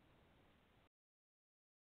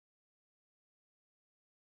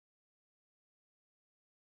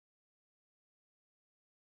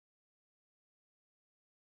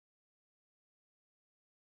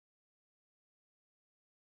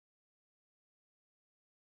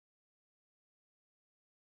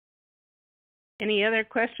 Any other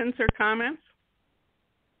questions or comments?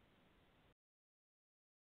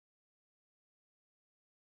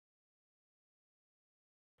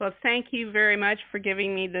 Well, thank you very much for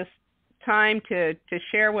giving me this time to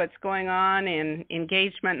share what's going on in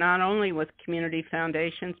engagement not only with community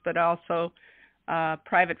foundations, but also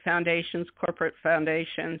private foundations, corporate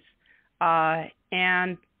foundations,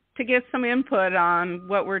 and to get some input on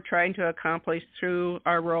what we're trying to accomplish through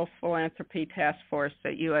our Rural Philanthropy Task Force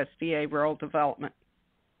at USDA Rural Development.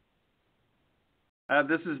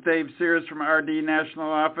 This is Dave Sears from RD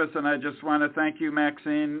National Office, and I just want to thank you,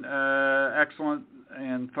 Maxine. Excellent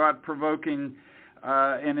and thought-provoking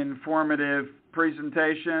and informative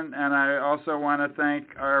presentation. And I also want to thank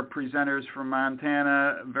our presenters from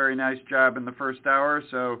Montana. Very nice job in the first hour.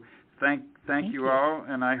 So thank you all.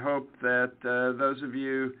 And I hope that those of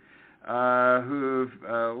you who've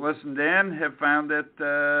listened in have found it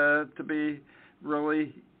to be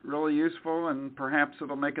really useful, and perhaps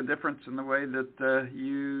it'll make a difference in the way that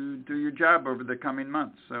you do your job over the coming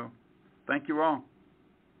months. So thank you all.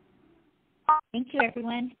 Thank you,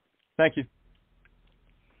 everyone. Thank you.